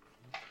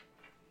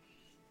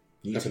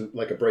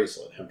 Like a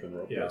bracelet, hempen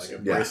rope. Yeah, like a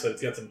bracelet.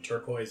 It's got some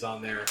turquoise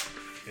on there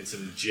and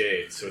some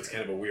jade, so it's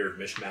kind of a weird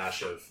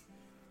mishmash of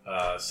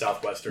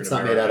southwestern It's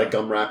not America. made out of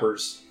gum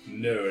wrappers.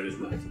 No, it is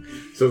not.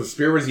 So the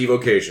spear was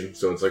evocation,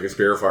 so it's like a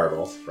spear of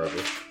fireballs,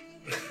 probably.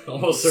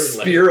 Almost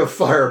certainly. Spear of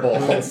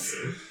fireballs.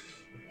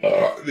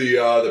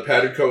 The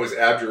padded coat is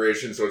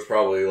abjuration, so it's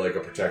probably like a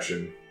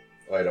protection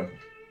item.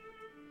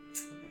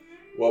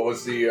 What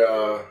was the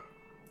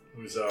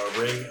It was a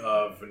ring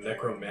of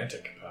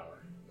necromantic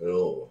power.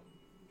 Oh,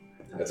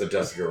 that's a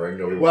Desica ring.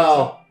 Nobody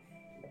Well,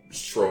 wants to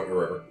just throw it in a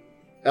river.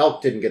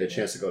 Elk didn't get a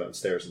chance to go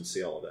downstairs and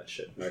see all of that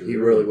shit. Right? He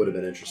really would have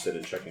been interested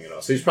in checking it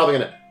out. So he's probably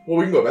gonna. Well,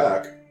 we can go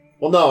back.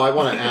 Well, no, I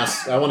want to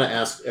ask. I want to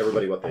ask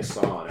everybody what they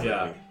saw. And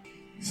Yeah. everything.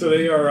 So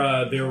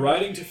they're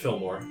riding to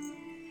Fillmore,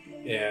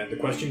 and the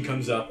question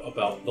comes up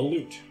about the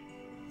loot.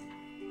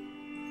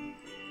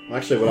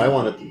 Actually,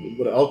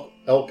 what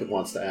Elk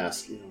wants to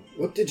ask,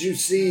 what did you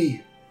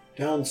see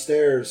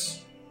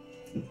downstairs?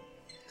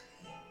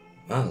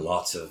 Well,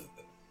 lots of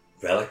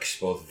relics,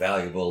 both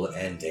valuable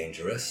and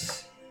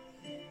dangerous.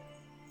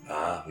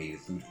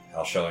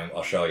 I'll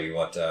show you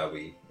what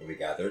we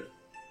gathered.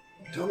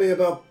 Tell me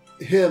about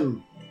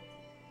him.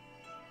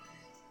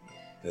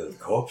 The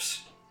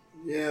corpse.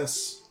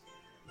 Yes.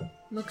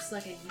 Looks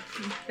like it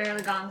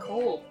barely gone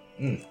cold.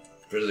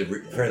 Fairly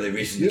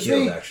recently Excuse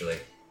killed, me? actually.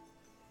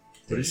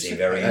 What Didn't did you seem say?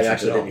 very I ancient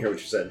actually at all. didn't hear what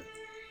you said.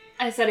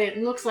 I said it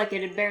looks like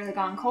it had barely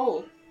gone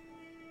cold.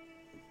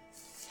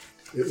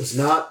 It was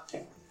not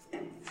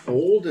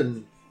old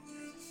and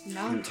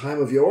No, in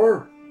time of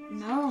yore.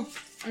 no.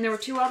 And there were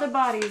two other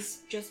bodies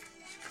just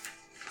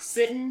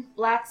sitting,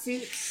 black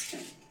suits.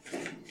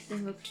 They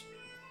looked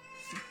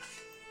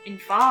in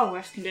far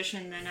worse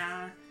condition than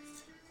our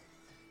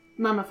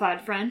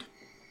mummified friend.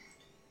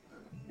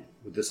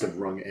 Would this have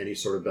rung any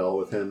sort of bell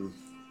with him?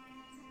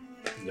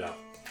 No.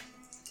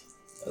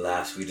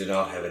 Alas, we did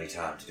not have any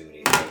time to do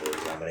any further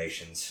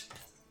examinations.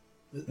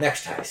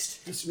 Next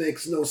heist. This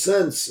makes no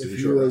sense. If he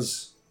Sure.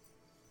 was...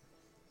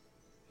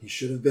 He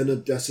should have been a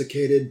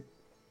desiccated...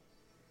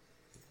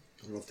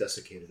 I don't know if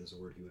desiccated is a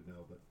word he would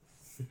know, but...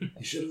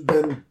 He should have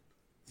been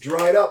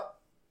dried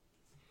up.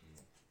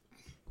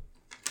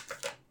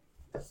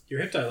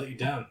 Your hit die let you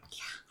down.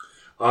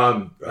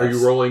 Are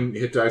you rolling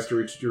hit dice to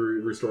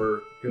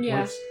restore hit Yeah.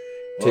 points?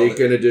 Take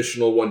an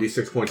additional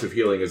 1d6 points of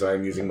healing as I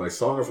am using my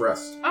Song of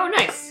Rest. Oh,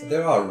 nice.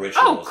 There are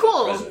rituals Oh, of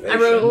cool. preservation, I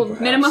rolled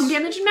perhaps. minimum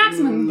damage and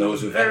maximum.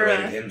 Those who Or,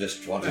 venerated him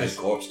just wanted his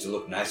corpse to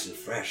look nice and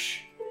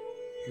fresh.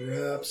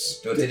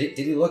 Perhaps. So did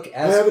he look I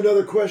as... have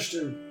another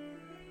question.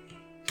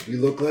 You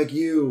look like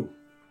you.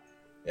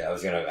 Yeah, I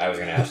was gonna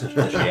ask.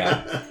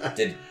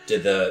 Did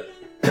the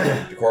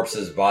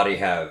corpse's body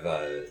have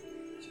a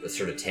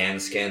sort of tan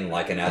skin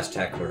like an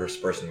Aztec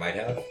person might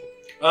have?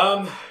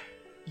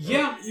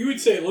 Yeah, you would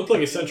say it looked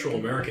like a Central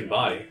American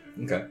body.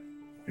 Okay.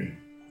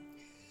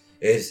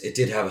 It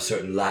did have a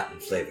certain Latin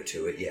flavor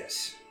to it,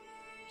 yes.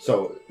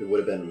 So it would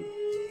have been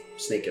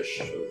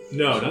snakish.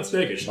 No, not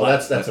snakish. Oh,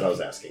 that's what I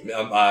was asking.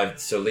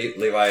 So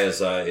Levi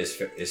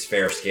is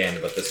fair skinned,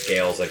 but the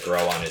scales that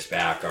grow on his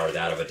back are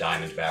that of a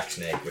diamondback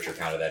snake, which are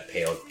kind of that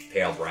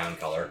pale brown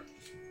color.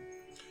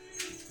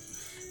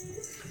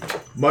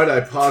 Might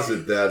I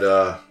posit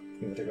that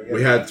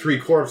we had 3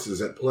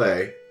 corpses at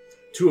play,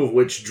 2 of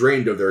which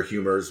drained of their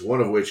humors,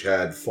 one of which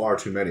had far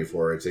too many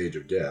for its age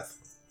of death.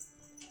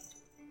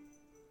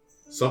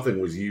 Something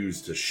was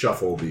used to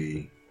shuffle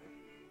the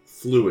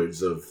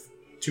fluids of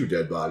 2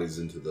 dead bodies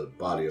into the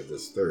body of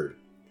this third.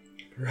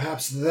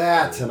 Perhaps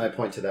that. And I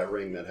point to that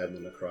ring that had the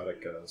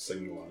necrotic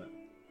signal on it.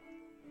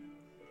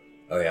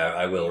 Oh yeah,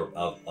 I will.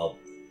 I'll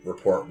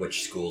report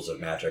which schools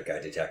of magic I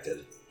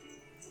detected.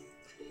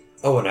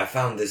 Oh, and I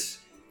found this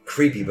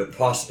creepy but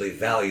possibly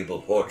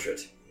valuable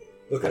portrait.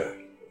 Look at her.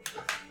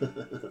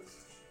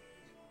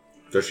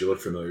 Does she look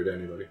familiar to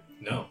anybody?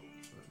 No.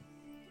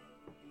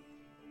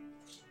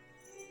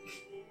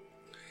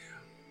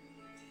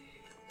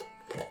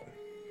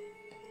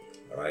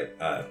 All right.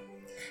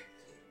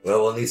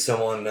 Well, we'll need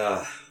someone,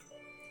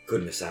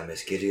 goodness, I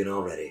miss Gideon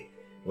already.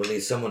 We'll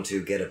need someone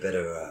to get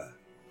a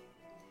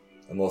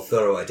more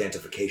thorough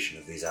identification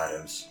of these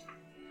items.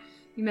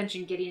 You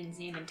mentioned Gideon's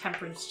name, and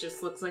Temperance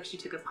just looks like she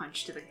took a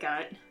punch to the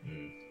gut.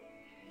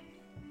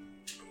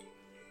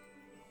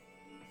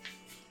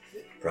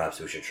 Perhaps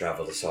we should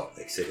travel to Salt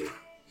Lake City.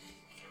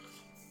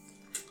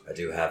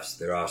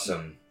 There are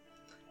some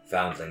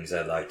foundlings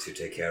I'd like to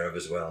take care of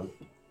as well.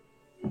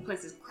 The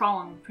place is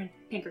crawling with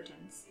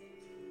Pinkertons.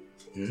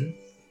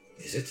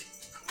 Is it?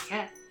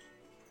 Yeah.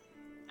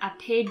 I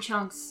paid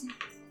Chunks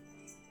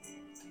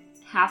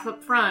half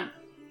up front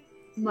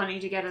money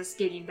to get us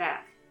Gideon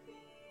back.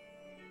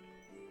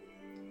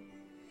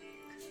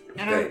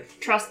 I don't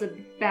trust the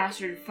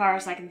bastard as far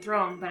as I can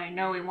throw him, but I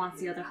know he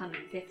wants the other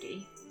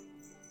 150.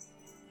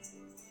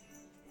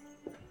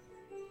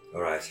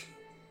 Alright.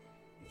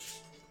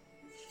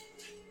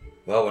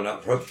 Well, we're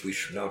not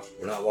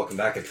walking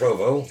back in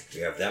Provo.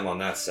 We have them on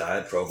that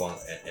side, Provo on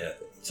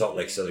Salt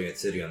Lake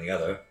City on the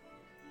other.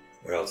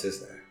 Where else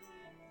is there?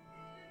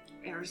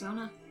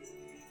 Arizona?